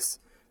by this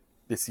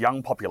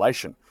young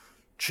population.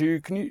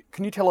 Chu, can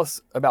you tell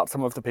us about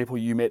some of the people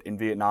you met in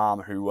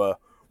Vietnam who were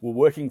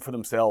working for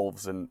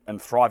themselves and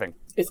thriving?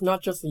 It's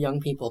not just the young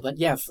people, but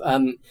yes,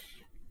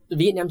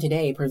 Vietnam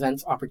today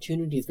presents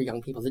opportunities for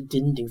young people that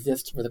didn't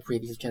exist for the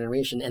previous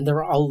generation, and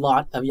there are a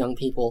lot of young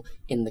people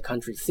in the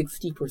country.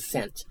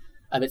 60%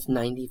 of its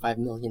 95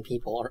 million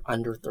people are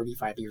under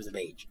 35 years of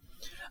age.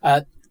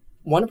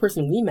 One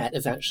person we met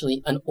is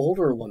actually an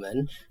older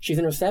woman. She's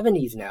in her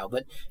 70s now,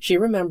 but she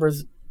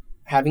remembers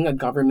having a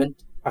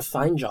government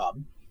assigned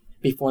job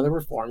before the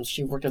reforms.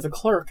 She worked as a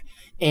clerk,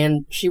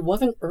 and she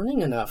wasn't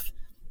earning enough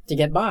to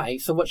get by.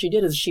 So what she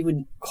did is she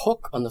would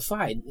cook on the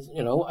side.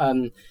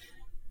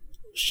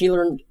 She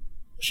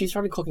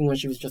started cooking when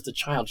she was just a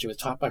child. She was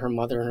taught by her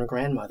mother and her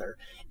grandmother,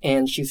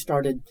 and she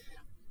started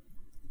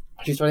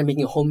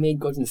making homemade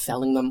goods and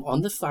selling them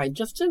on the side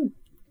just to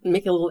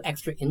make a little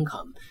extra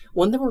income.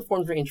 When the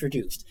reforms were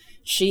introduced,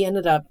 she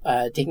ended up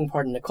taking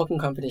part in a cooking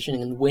competition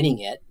and winning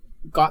it.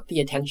 got the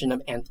attention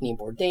of Anthony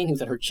Bourdain, who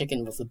said her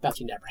chicken was the best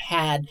she'd ever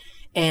had.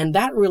 And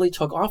that really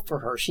took off for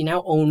her. She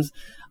now owns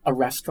a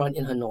restaurant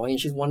in Hanoi, and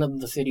she's one of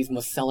the city's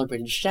most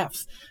celebrated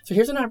chefs. So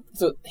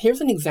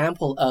here's an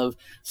example of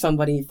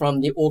somebody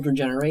from the older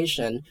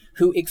generation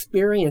who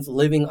experienced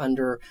living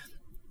under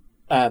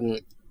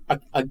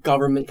a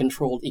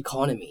government-controlled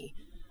economy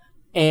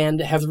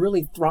and has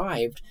really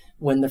thrived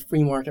when the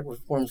free market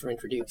reforms were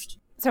introduced.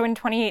 So in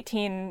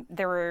 2018,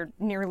 there were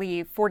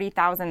nearly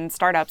 40,000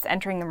 startups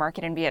entering the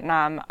market in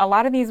Vietnam. A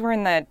lot of these were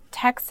in the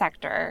tech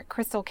sector.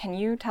 Crystal, can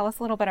you tell us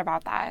a little bit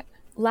about that?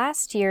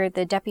 Last year,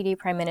 the Deputy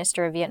Prime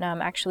Minister of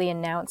Vietnam actually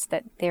announced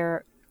that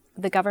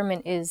the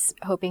government is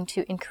hoping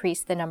to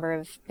increase the number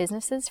of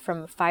businesses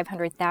from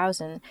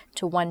 500,000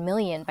 to 1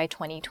 million by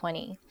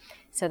 2020.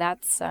 So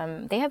that's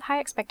they have high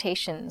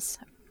expectations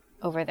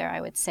over there,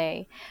 I would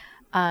say.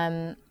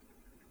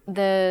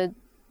 The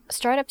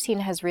startup scene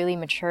has really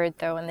matured,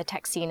 though, and the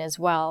tech scene as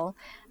well.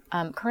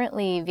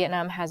 Currently,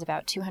 Vietnam has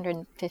about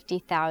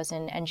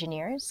 250,000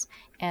 engineers,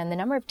 and the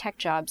number of tech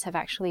jobs have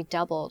actually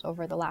doubled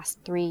over the last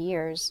 3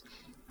 years.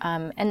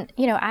 And,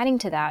 adding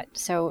to that,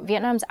 so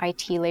Vietnam's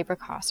IT labor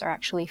costs are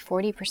actually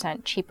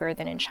 40% cheaper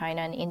than in China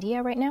and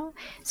India right now.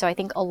 So I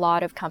think a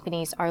lot of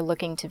companies are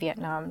looking to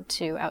Vietnam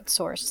to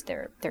outsource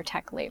their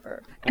tech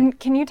labor. And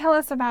can you tell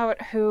us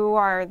about who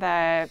are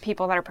the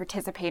people that are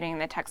participating in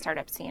the tech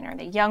startup scene? Are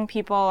they young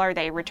people? Are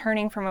they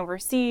returning from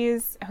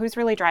overseas? Who's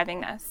really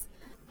driving this?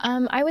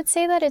 I would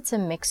say that it's a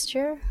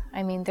mixture.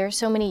 I mean, there's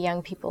so many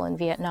young people in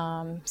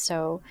Vietnam,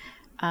 so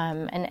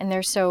and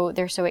they're so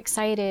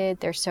excited,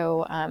 they're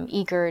so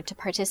eager to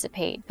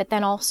participate. But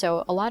then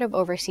also a lot of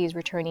overseas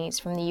returnees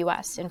from the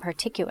U.S. in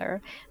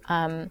particular,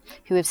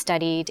 who have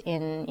studied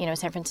in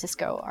San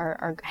Francisco,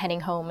 are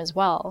heading home as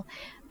well.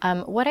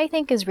 What I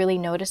think is really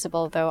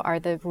noticeable, though, are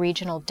the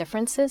regional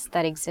differences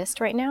that exist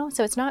right now.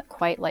 So it's not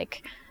quite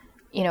like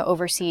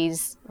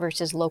overseas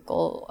versus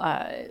local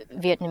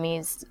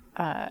Vietnamese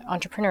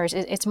entrepreneurs.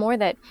 It's more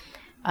that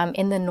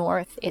in the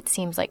north, it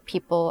seems like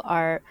people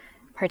are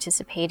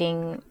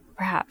participating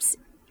perhaps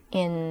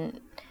in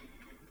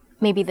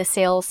maybe the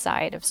sales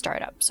side of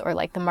startups or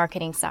like the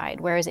marketing side,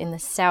 whereas in the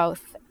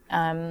south,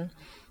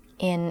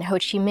 in Ho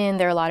Chi Minh,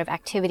 there are a lot of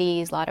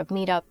activities, a lot of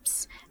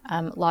meetups,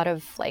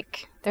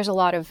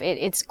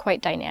 it's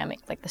quite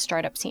dynamic, like the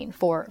startup scene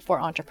for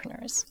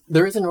entrepreneurs.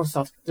 There is a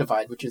north-south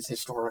divide, which is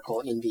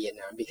historical in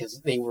Vietnam because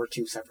they were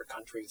two separate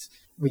countries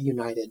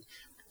reunited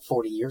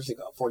 45 years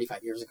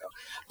ago.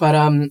 But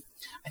I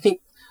think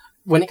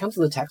when it comes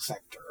to the tech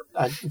sector,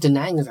 Da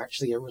Nang is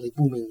actually a really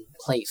booming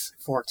place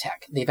for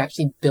tech. They've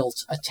actually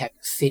built a tech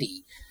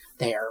city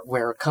there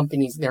where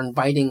they're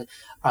inviting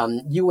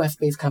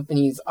U.S.-based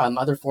companies,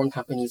 other foreign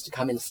companies to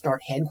come and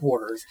start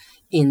headquarters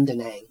in Da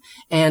Nang.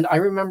 And I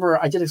remember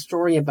I did a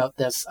story about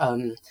this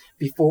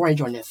before I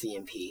joined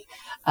SCMP,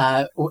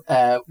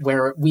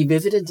 where we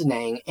visited Da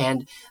Nang,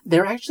 and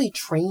they're actually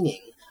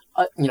training,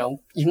 you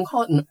can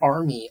call it an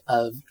army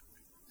of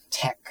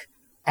tech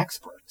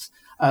experts.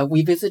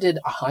 We visited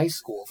a high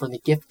school for the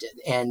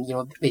gifted, and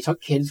they took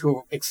kids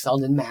who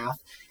excelled in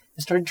math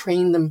and started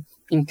training them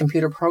in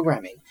computer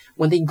programming.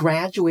 When they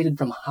graduated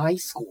from high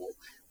school,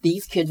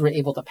 these kids were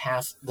able to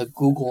pass the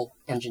Google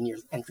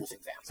Engineers Entrance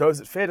Exam. So is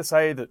it fair to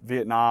say that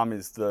Vietnam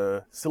is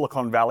the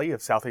Silicon Valley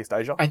of Southeast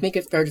Asia? I think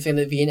it's fair to say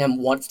that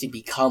Vietnam wants to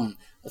become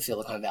the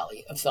Silicon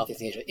Valley of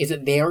Southeast Asia. Is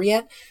it there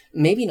yet?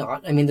 Maybe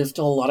not. I mean, there's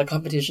still a lot of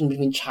competition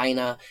between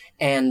China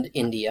and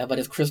India, but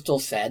as Crystal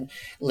said,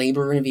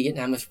 labor in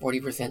Vietnam is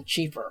 40%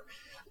 cheaper.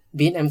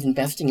 Vietnam is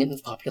investing in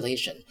its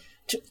population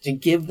to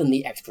give them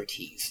the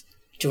expertise,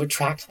 to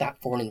attract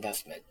that foreign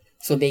investment,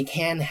 so they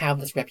can have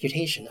this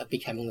reputation of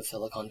becoming the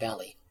Silicon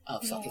Valley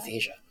of Southeast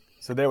Asia.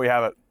 So there we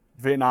have it.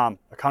 Vietnam,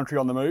 a country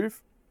on the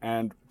move,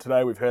 and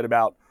today we've heard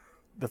about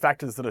the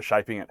factors that are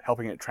shaping it,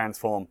 helping it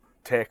transform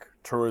tech,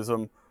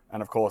 tourism,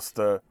 and of course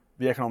the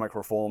economic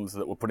reforms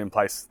that were put in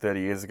place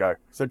 30 years ago.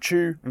 So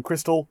Chu and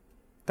Crystal,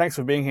 thanks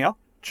for being here.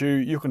 Chu,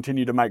 you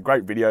continue to make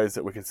great videos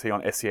that we can see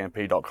on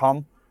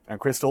scmp.com, and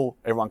Crystal,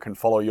 everyone can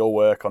follow your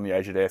work on the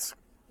Asia Desk,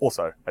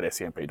 also at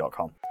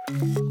scmp.com.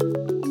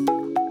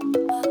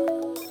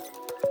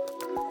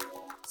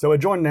 So we're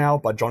joined now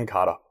by John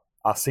Carter,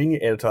 our senior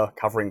editor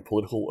covering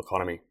political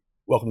economy.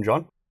 Welcome,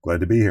 John. Glad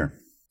to be here.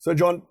 So,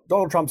 John,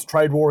 Donald Trump's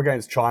trade war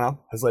against China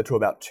has led to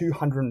about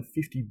 $250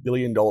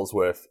 billion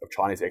worth of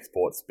Chinese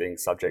exports being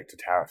subject to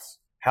tariffs.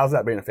 How's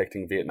that been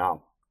affecting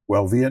Vietnam?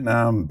 Well,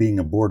 Vietnam, being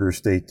a border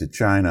state to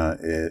China,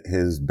 it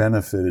has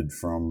benefited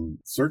from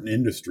certain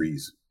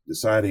industries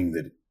deciding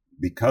that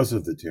because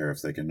of the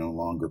tariffs, they can no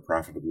longer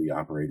profitably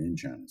operate in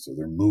China. So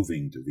they're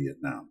moving to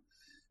Vietnam.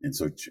 And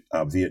so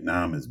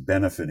Vietnam is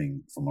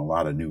benefiting from a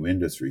lot of new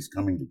industries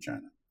coming to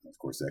China. Of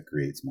course, that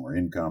creates more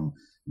income,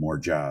 more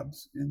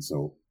jobs. And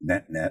so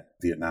net,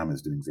 Vietnam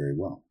is doing very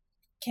well.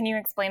 Can you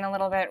explain a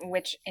little bit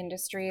which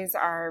industries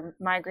are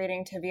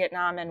migrating to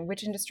Vietnam and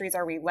which industries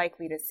are we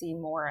likely to see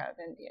more of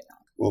in Vietnam?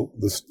 Well,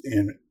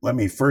 let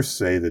me first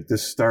say that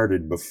this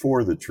started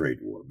before the trade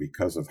war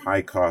because of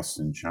high costs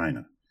in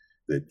China.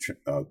 That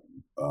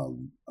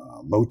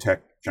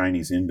low-tech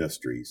Chinese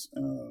industries,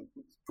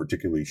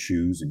 particularly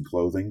shoes and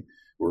clothing,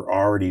 were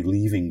already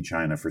leaving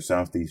China for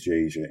Southeast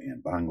Asia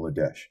and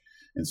Bangladesh.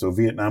 And so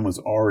Vietnam was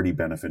already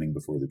benefiting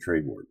before the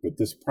trade war. But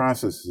this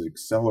process is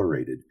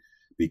accelerated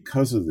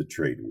because of the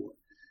trade war.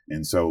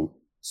 And so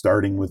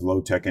starting with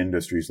low-tech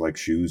industries like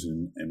shoes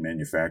and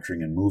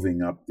manufacturing, and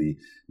moving up the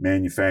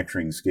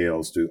manufacturing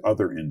scales to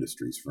other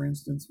industries. For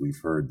instance, we've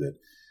heard that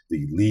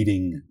the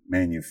leading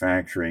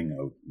manufacturing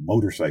of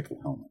motorcycle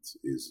helmets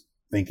is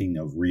thinking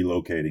of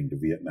relocating to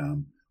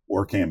Vietnam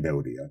or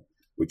Cambodia,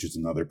 which is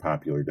another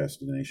popular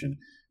destination,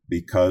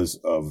 because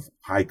of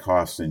high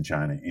costs in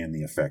China and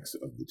the effects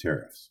of the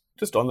tariffs.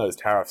 Just on those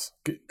tariffs,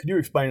 could you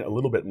explain a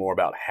little bit more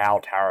about how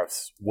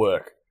tariffs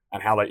work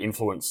and how they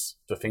influence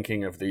the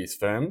thinking of these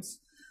firms?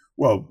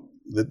 Well,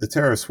 the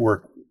tariffs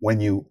work when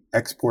you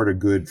export a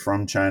good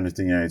from China to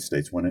the United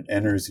States. When it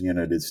enters the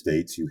United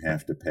States, you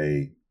have to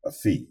pay a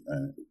fee,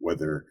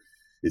 whether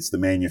it's the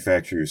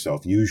manufacturer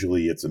yourself.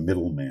 Usually it's a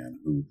middleman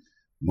who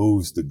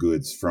moves the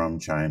goods from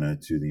China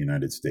to the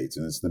United States.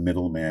 And it's the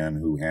middleman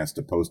who has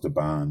to post a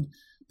bond,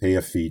 pay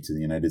a fee to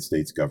the United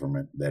States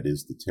government. That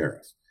is the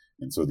tariff.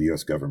 And so the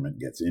U.S. government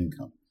gets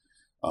income.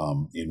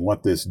 And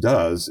what this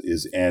does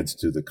is adds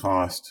to the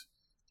cost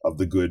of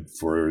the good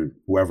for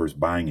whoever's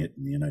buying it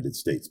in the United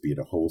States, be it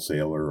a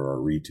wholesaler or a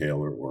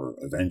retailer or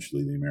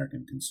eventually the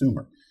American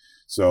consumer.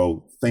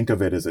 So think of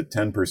it as a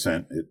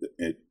 10%.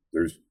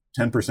 There's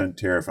 10%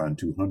 tariff on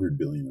 200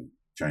 billion of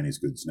Chinese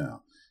goods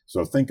now.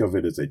 So think of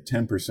it as a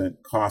 10%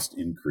 cost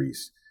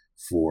increase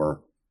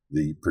for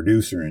the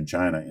producer in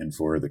China and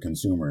for the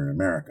consumer in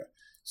America.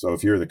 So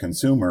if you're the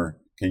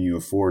consumer, can you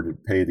afford to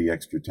pay the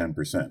extra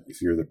 10%?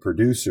 If you're the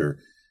producer,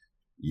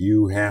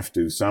 you have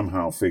to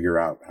somehow figure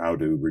out how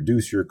to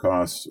reduce your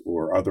costs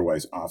or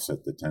otherwise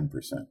offset the 10%.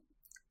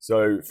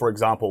 So, for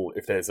example,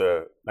 if there's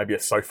maybe a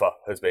sofa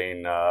has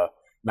been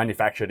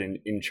manufactured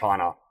in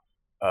China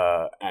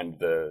and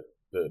the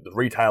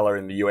retailer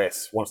in the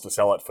US wants to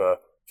sell it for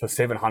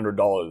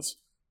 $700,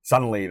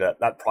 suddenly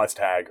that price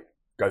tag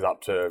goes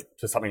up to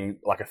something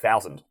like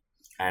 $1,000,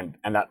 and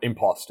that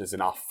impost is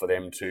enough for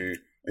them to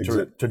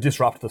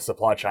disrupt the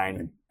supply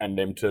chain and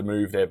them to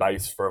move their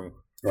base from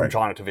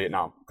China to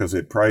Vietnam. Because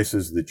it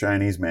prices the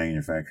Chinese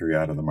manufacturer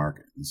out of the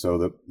market. And so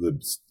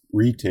the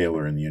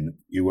retailer in the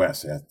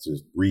U.S. has to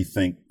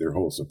rethink their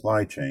whole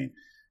supply chain.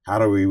 How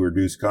do we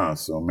reduce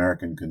costs so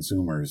American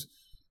consumers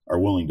are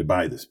willing to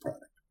buy this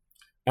product?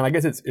 And I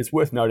guess it's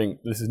worth noting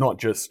this is not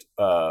just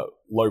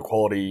low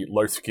quality,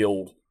 low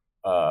skilled,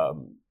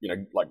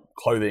 like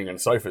clothing and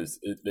sofas.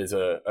 There's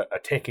a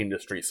tech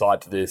industry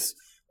side to this.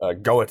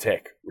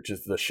 Goatech, which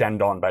is the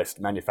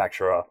Shandong-based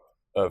manufacturer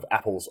of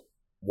Apple's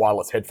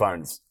wireless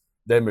headphones,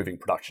 they're moving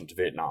production to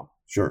Vietnam.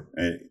 Sure,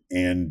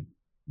 and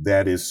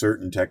that is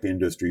certain tech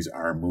industries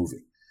are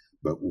moving.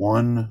 But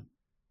one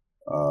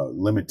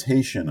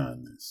limitation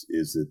on this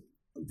is that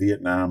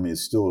Vietnam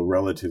is still a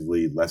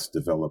relatively less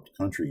developed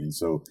country, and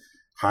so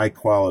high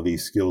quality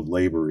skilled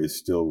labor is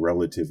still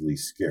relatively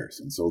scarce.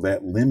 And so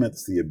that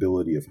limits the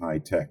ability of high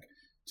tech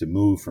to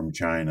move from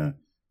China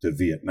to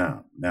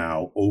Vietnam.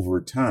 Now,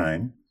 over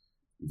time,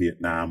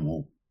 Vietnam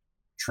will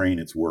train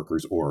its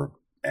workers, or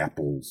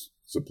Apple's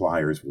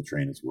suppliers will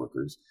train its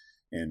workers,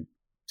 and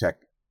tech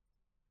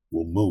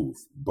will move.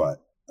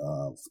 But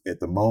at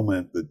the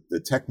moment, the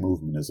tech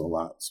movement is a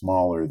lot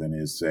smaller than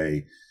is,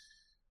 say,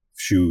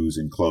 shoes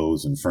and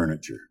clothes and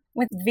furniture.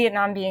 With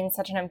Vietnam being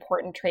such an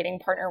important trading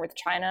partner with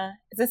China,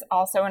 is this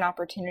also an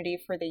opportunity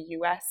for the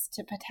U.S.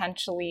 to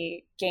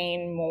potentially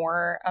gain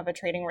more of a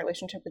trading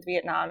relationship with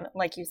Vietnam?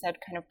 Like you said,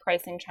 kind of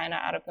pricing China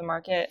out of the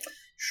market?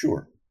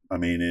 Sure. I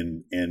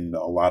mean, in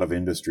a lot of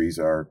industries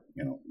are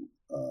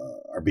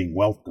being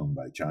welcomed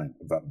by China,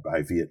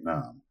 by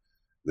Vietnam.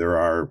 There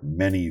are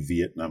many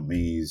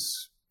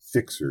Vietnamese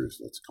fixers,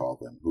 let's call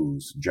them,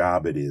 whose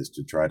job it is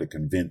to try to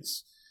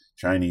convince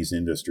Chinese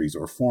industries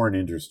or foreign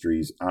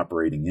industries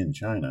operating in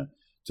China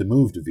to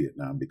move to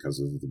Vietnam because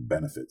of the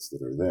benefits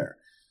that are there.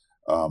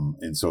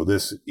 And so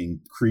this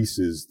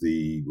increases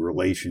the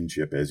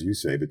relationship, as you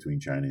say, between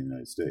China and the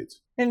United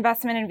States. The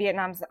investment in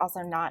Vietnam is also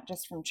not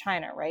just from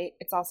China, right?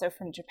 It's also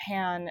from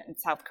Japan and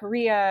South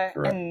Korea.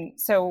 Correct. And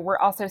so we're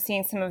also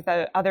seeing some of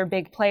the other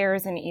big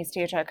players in East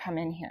Asia come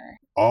in here.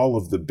 All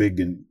of the big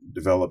and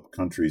developed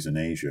countries in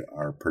Asia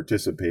are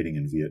participating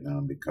in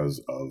Vietnam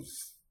because of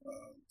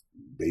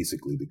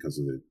basically because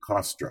of the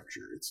cost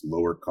structure. It's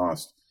lower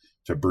cost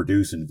to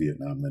produce in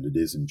Vietnam than it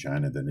is in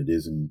China, than it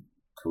is in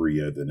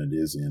Korea, than it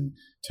is in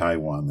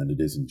Taiwan, than it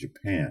is in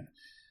Japan.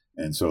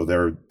 And so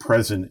they're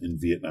present in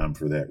Vietnam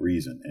for that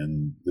reason.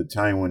 And the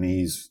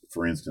Taiwanese,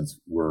 for instance,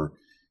 were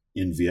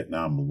in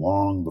Vietnam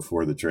long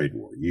before the trade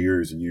war,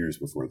 years and years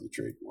before the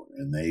trade war.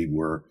 And they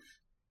were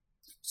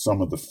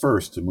some of the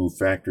first to move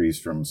factories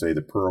from, say,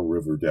 the Pearl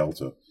River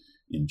Delta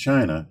in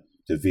China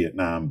to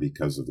Vietnam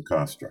because of the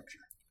cost structure.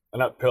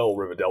 And that Pearl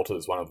River Delta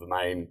is one of the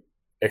main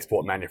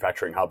export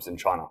manufacturing hubs in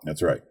China.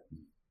 That's right.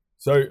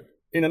 So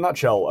in a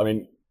nutshell, I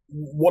mean,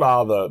 what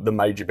are the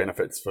major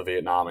benefits for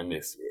Vietnam in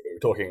this? We're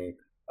talking,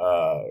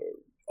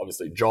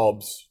 obviously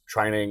jobs,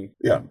 training.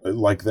 Yeah,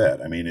 like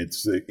that. I mean,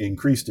 it's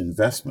increased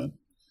investment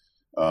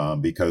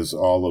because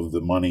all of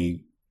the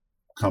money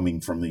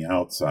coming from the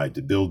outside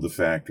to build the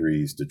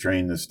factories, to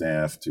train the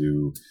staff,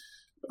 to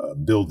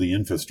build the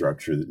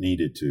infrastructure that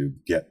needed to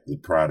get the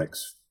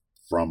products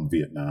from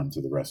Vietnam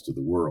to the rest of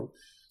the world.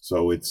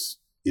 So it's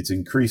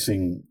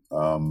increasing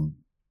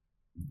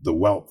the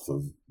wealth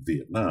of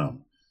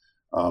Vietnam.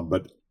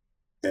 But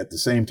at the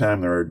same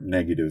time, there are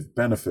negative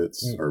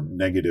benefits or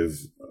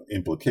negative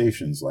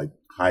implications like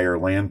higher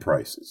land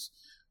prices.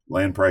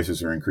 Land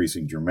prices are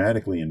increasing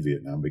dramatically in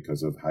Vietnam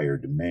because of higher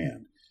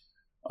demand.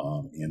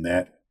 And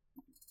that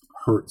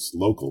hurts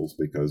locals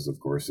because, of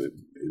course, it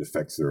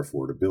affects their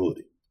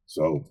affordability.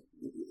 So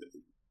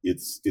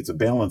it's a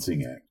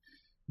balancing act.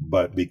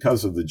 But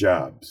because of the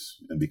jobs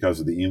and because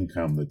of the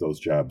income that those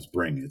jobs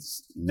bring,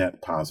 it's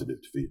net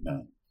positive to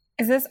Vietnam.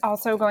 Is this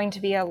also going to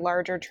be a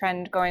larger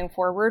trend going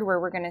forward where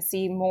we're going to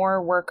see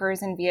more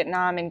workers in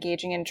Vietnam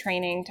engaging in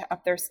training to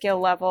up their skill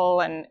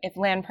level? And if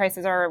land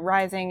prices are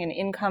rising and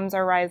incomes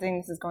are rising,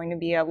 this is going to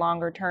be a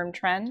longer term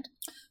trend?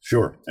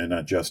 Sure. And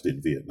not just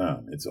in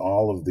Vietnam. It's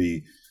all of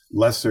the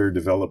lesser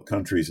developed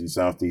countries in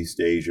Southeast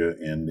Asia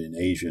and in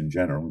Asia in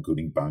general,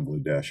 including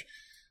Bangladesh.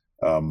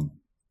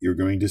 You're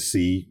going to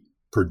see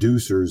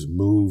producers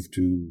move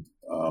to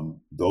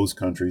those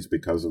countries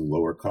because of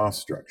lower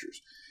cost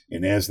structures.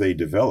 And as they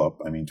develop,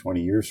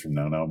 20 years from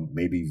now,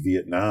 maybe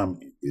Vietnam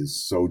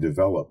is so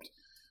developed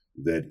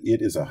that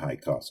it is a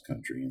high-cost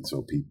country, and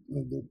so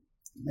the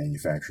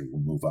manufacturers will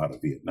move out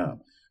of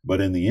Vietnam.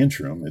 But in the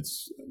interim,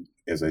 it's,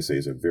 as I say,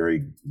 is a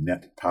very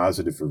net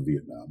positive for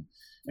Vietnam,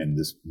 and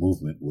this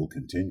movement will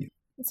continue.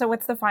 So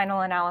what's the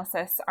final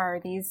analysis? Are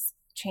these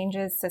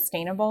changes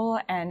sustainable?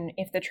 And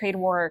if the trade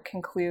war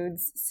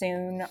concludes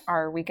soon,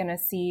 are we going to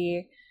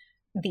see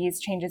these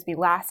changes be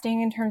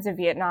lasting in terms of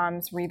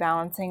Vietnam's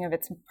rebalancing of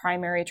its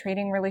primary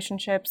trading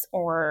relationships,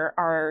 or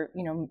are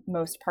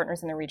most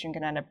partners in the region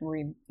going to end up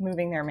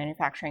moving their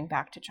manufacturing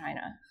back to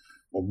China?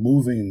 Well,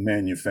 moving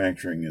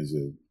manufacturing is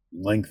a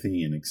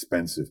lengthy and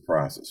expensive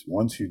process.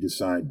 Once you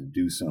decide to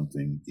do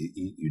something,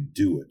 you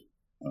do it,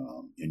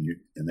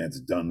 and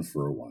that's done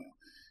for a while.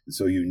 And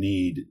so you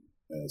need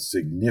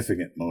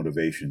significant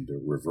motivation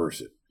to reverse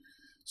it.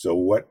 So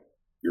what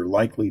you're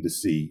likely to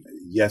see,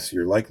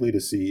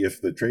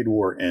 if the trade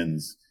war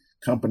ends,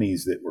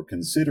 companies that were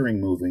considering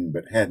moving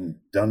but hadn't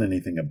done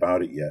anything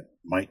about it yet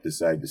might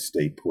decide to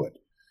stay put.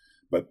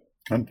 But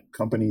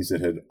companies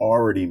that had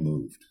already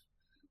moved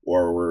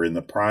or were in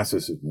the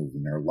process of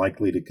moving are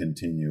likely to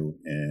continue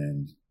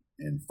and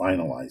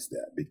finalize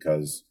that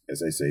because,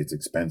 as I say, it's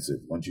expensive.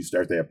 Once you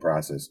start that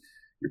process,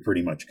 you're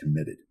pretty much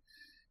committed.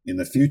 In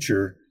the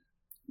future,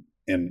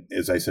 and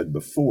as I said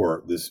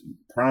before, this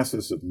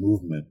process of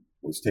movement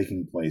was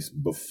taking place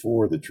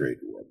before the trade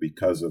war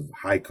because of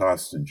high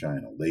costs in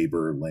China,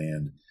 labor,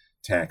 land,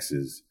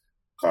 taxes,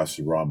 costs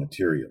of raw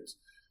materials.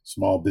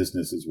 Small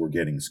businesses were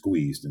getting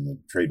squeezed and the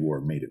trade war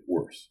made it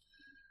worse.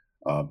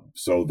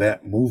 So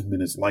that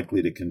movement is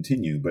likely to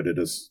continue, but at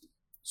a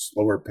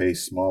slower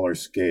pace, smaller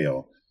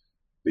scale,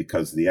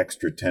 because the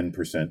extra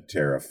 10%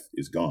 tariff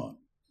is gone.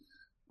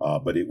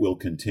 But it will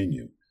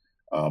continue.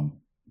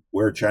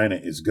 Where China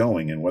is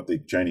going and what the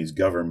Chinese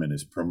government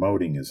is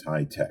promoting is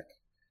high tech.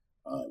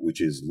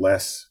 Which is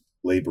less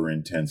labor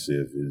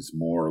intensive, is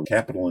more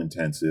capital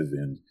intensive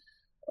and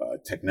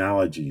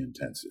technology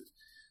intensive.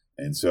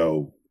 And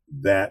so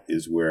that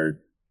is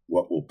where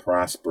what will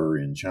prosper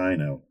in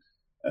China,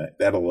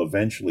 that'll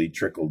eventually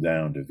trickle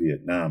down to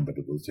Vietnam, but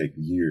it will take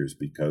years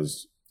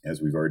because,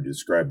 as we've already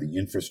described, the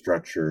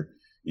infrastructure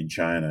in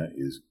China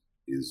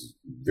is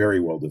very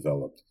well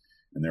developed.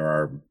 And there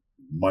are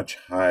much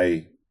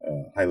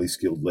highly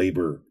skilled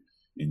labor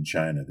in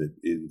China that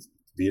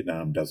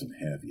Vietnam doesn't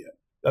have yet.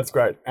 That's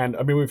great. And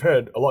we've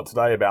heard a lot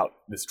today about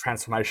this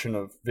transformation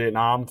of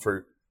Vietnam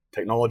through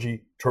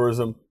technology,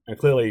 tourism, and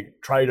clearly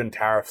trade and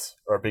tariffs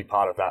are a big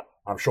part of that.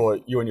 I'm sure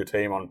you and your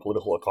team on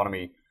Political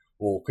Economy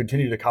will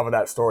continue to cover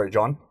that story,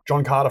 John.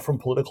 John Carter from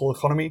Political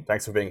Economy,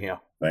 thanks for being here.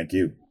 Thank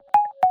you.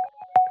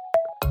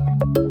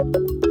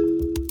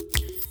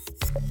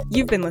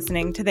 You've been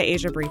listening to the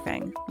Asia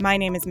Briefing. My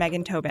name is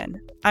Megan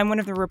Tobin. I'm one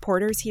of the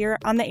reporters here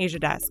on the Asia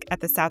Desk at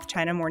the South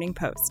China Morning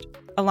Post,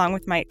 along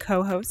with my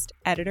co-host,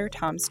 editor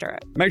Tom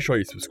Stirrup. Make sure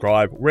you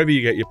subscribe wherever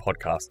you get your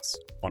podcasts,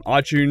 on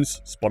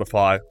iTunes,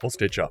 Spotify, or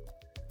Stitcher.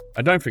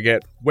 And don't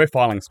forget, we're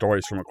filing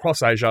stories from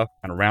across Asia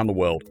and around the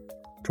world,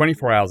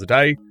 24 hours a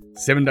day,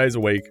 7 days a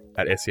week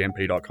at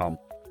SCMP.com.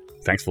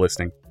 Thanks for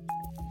listening.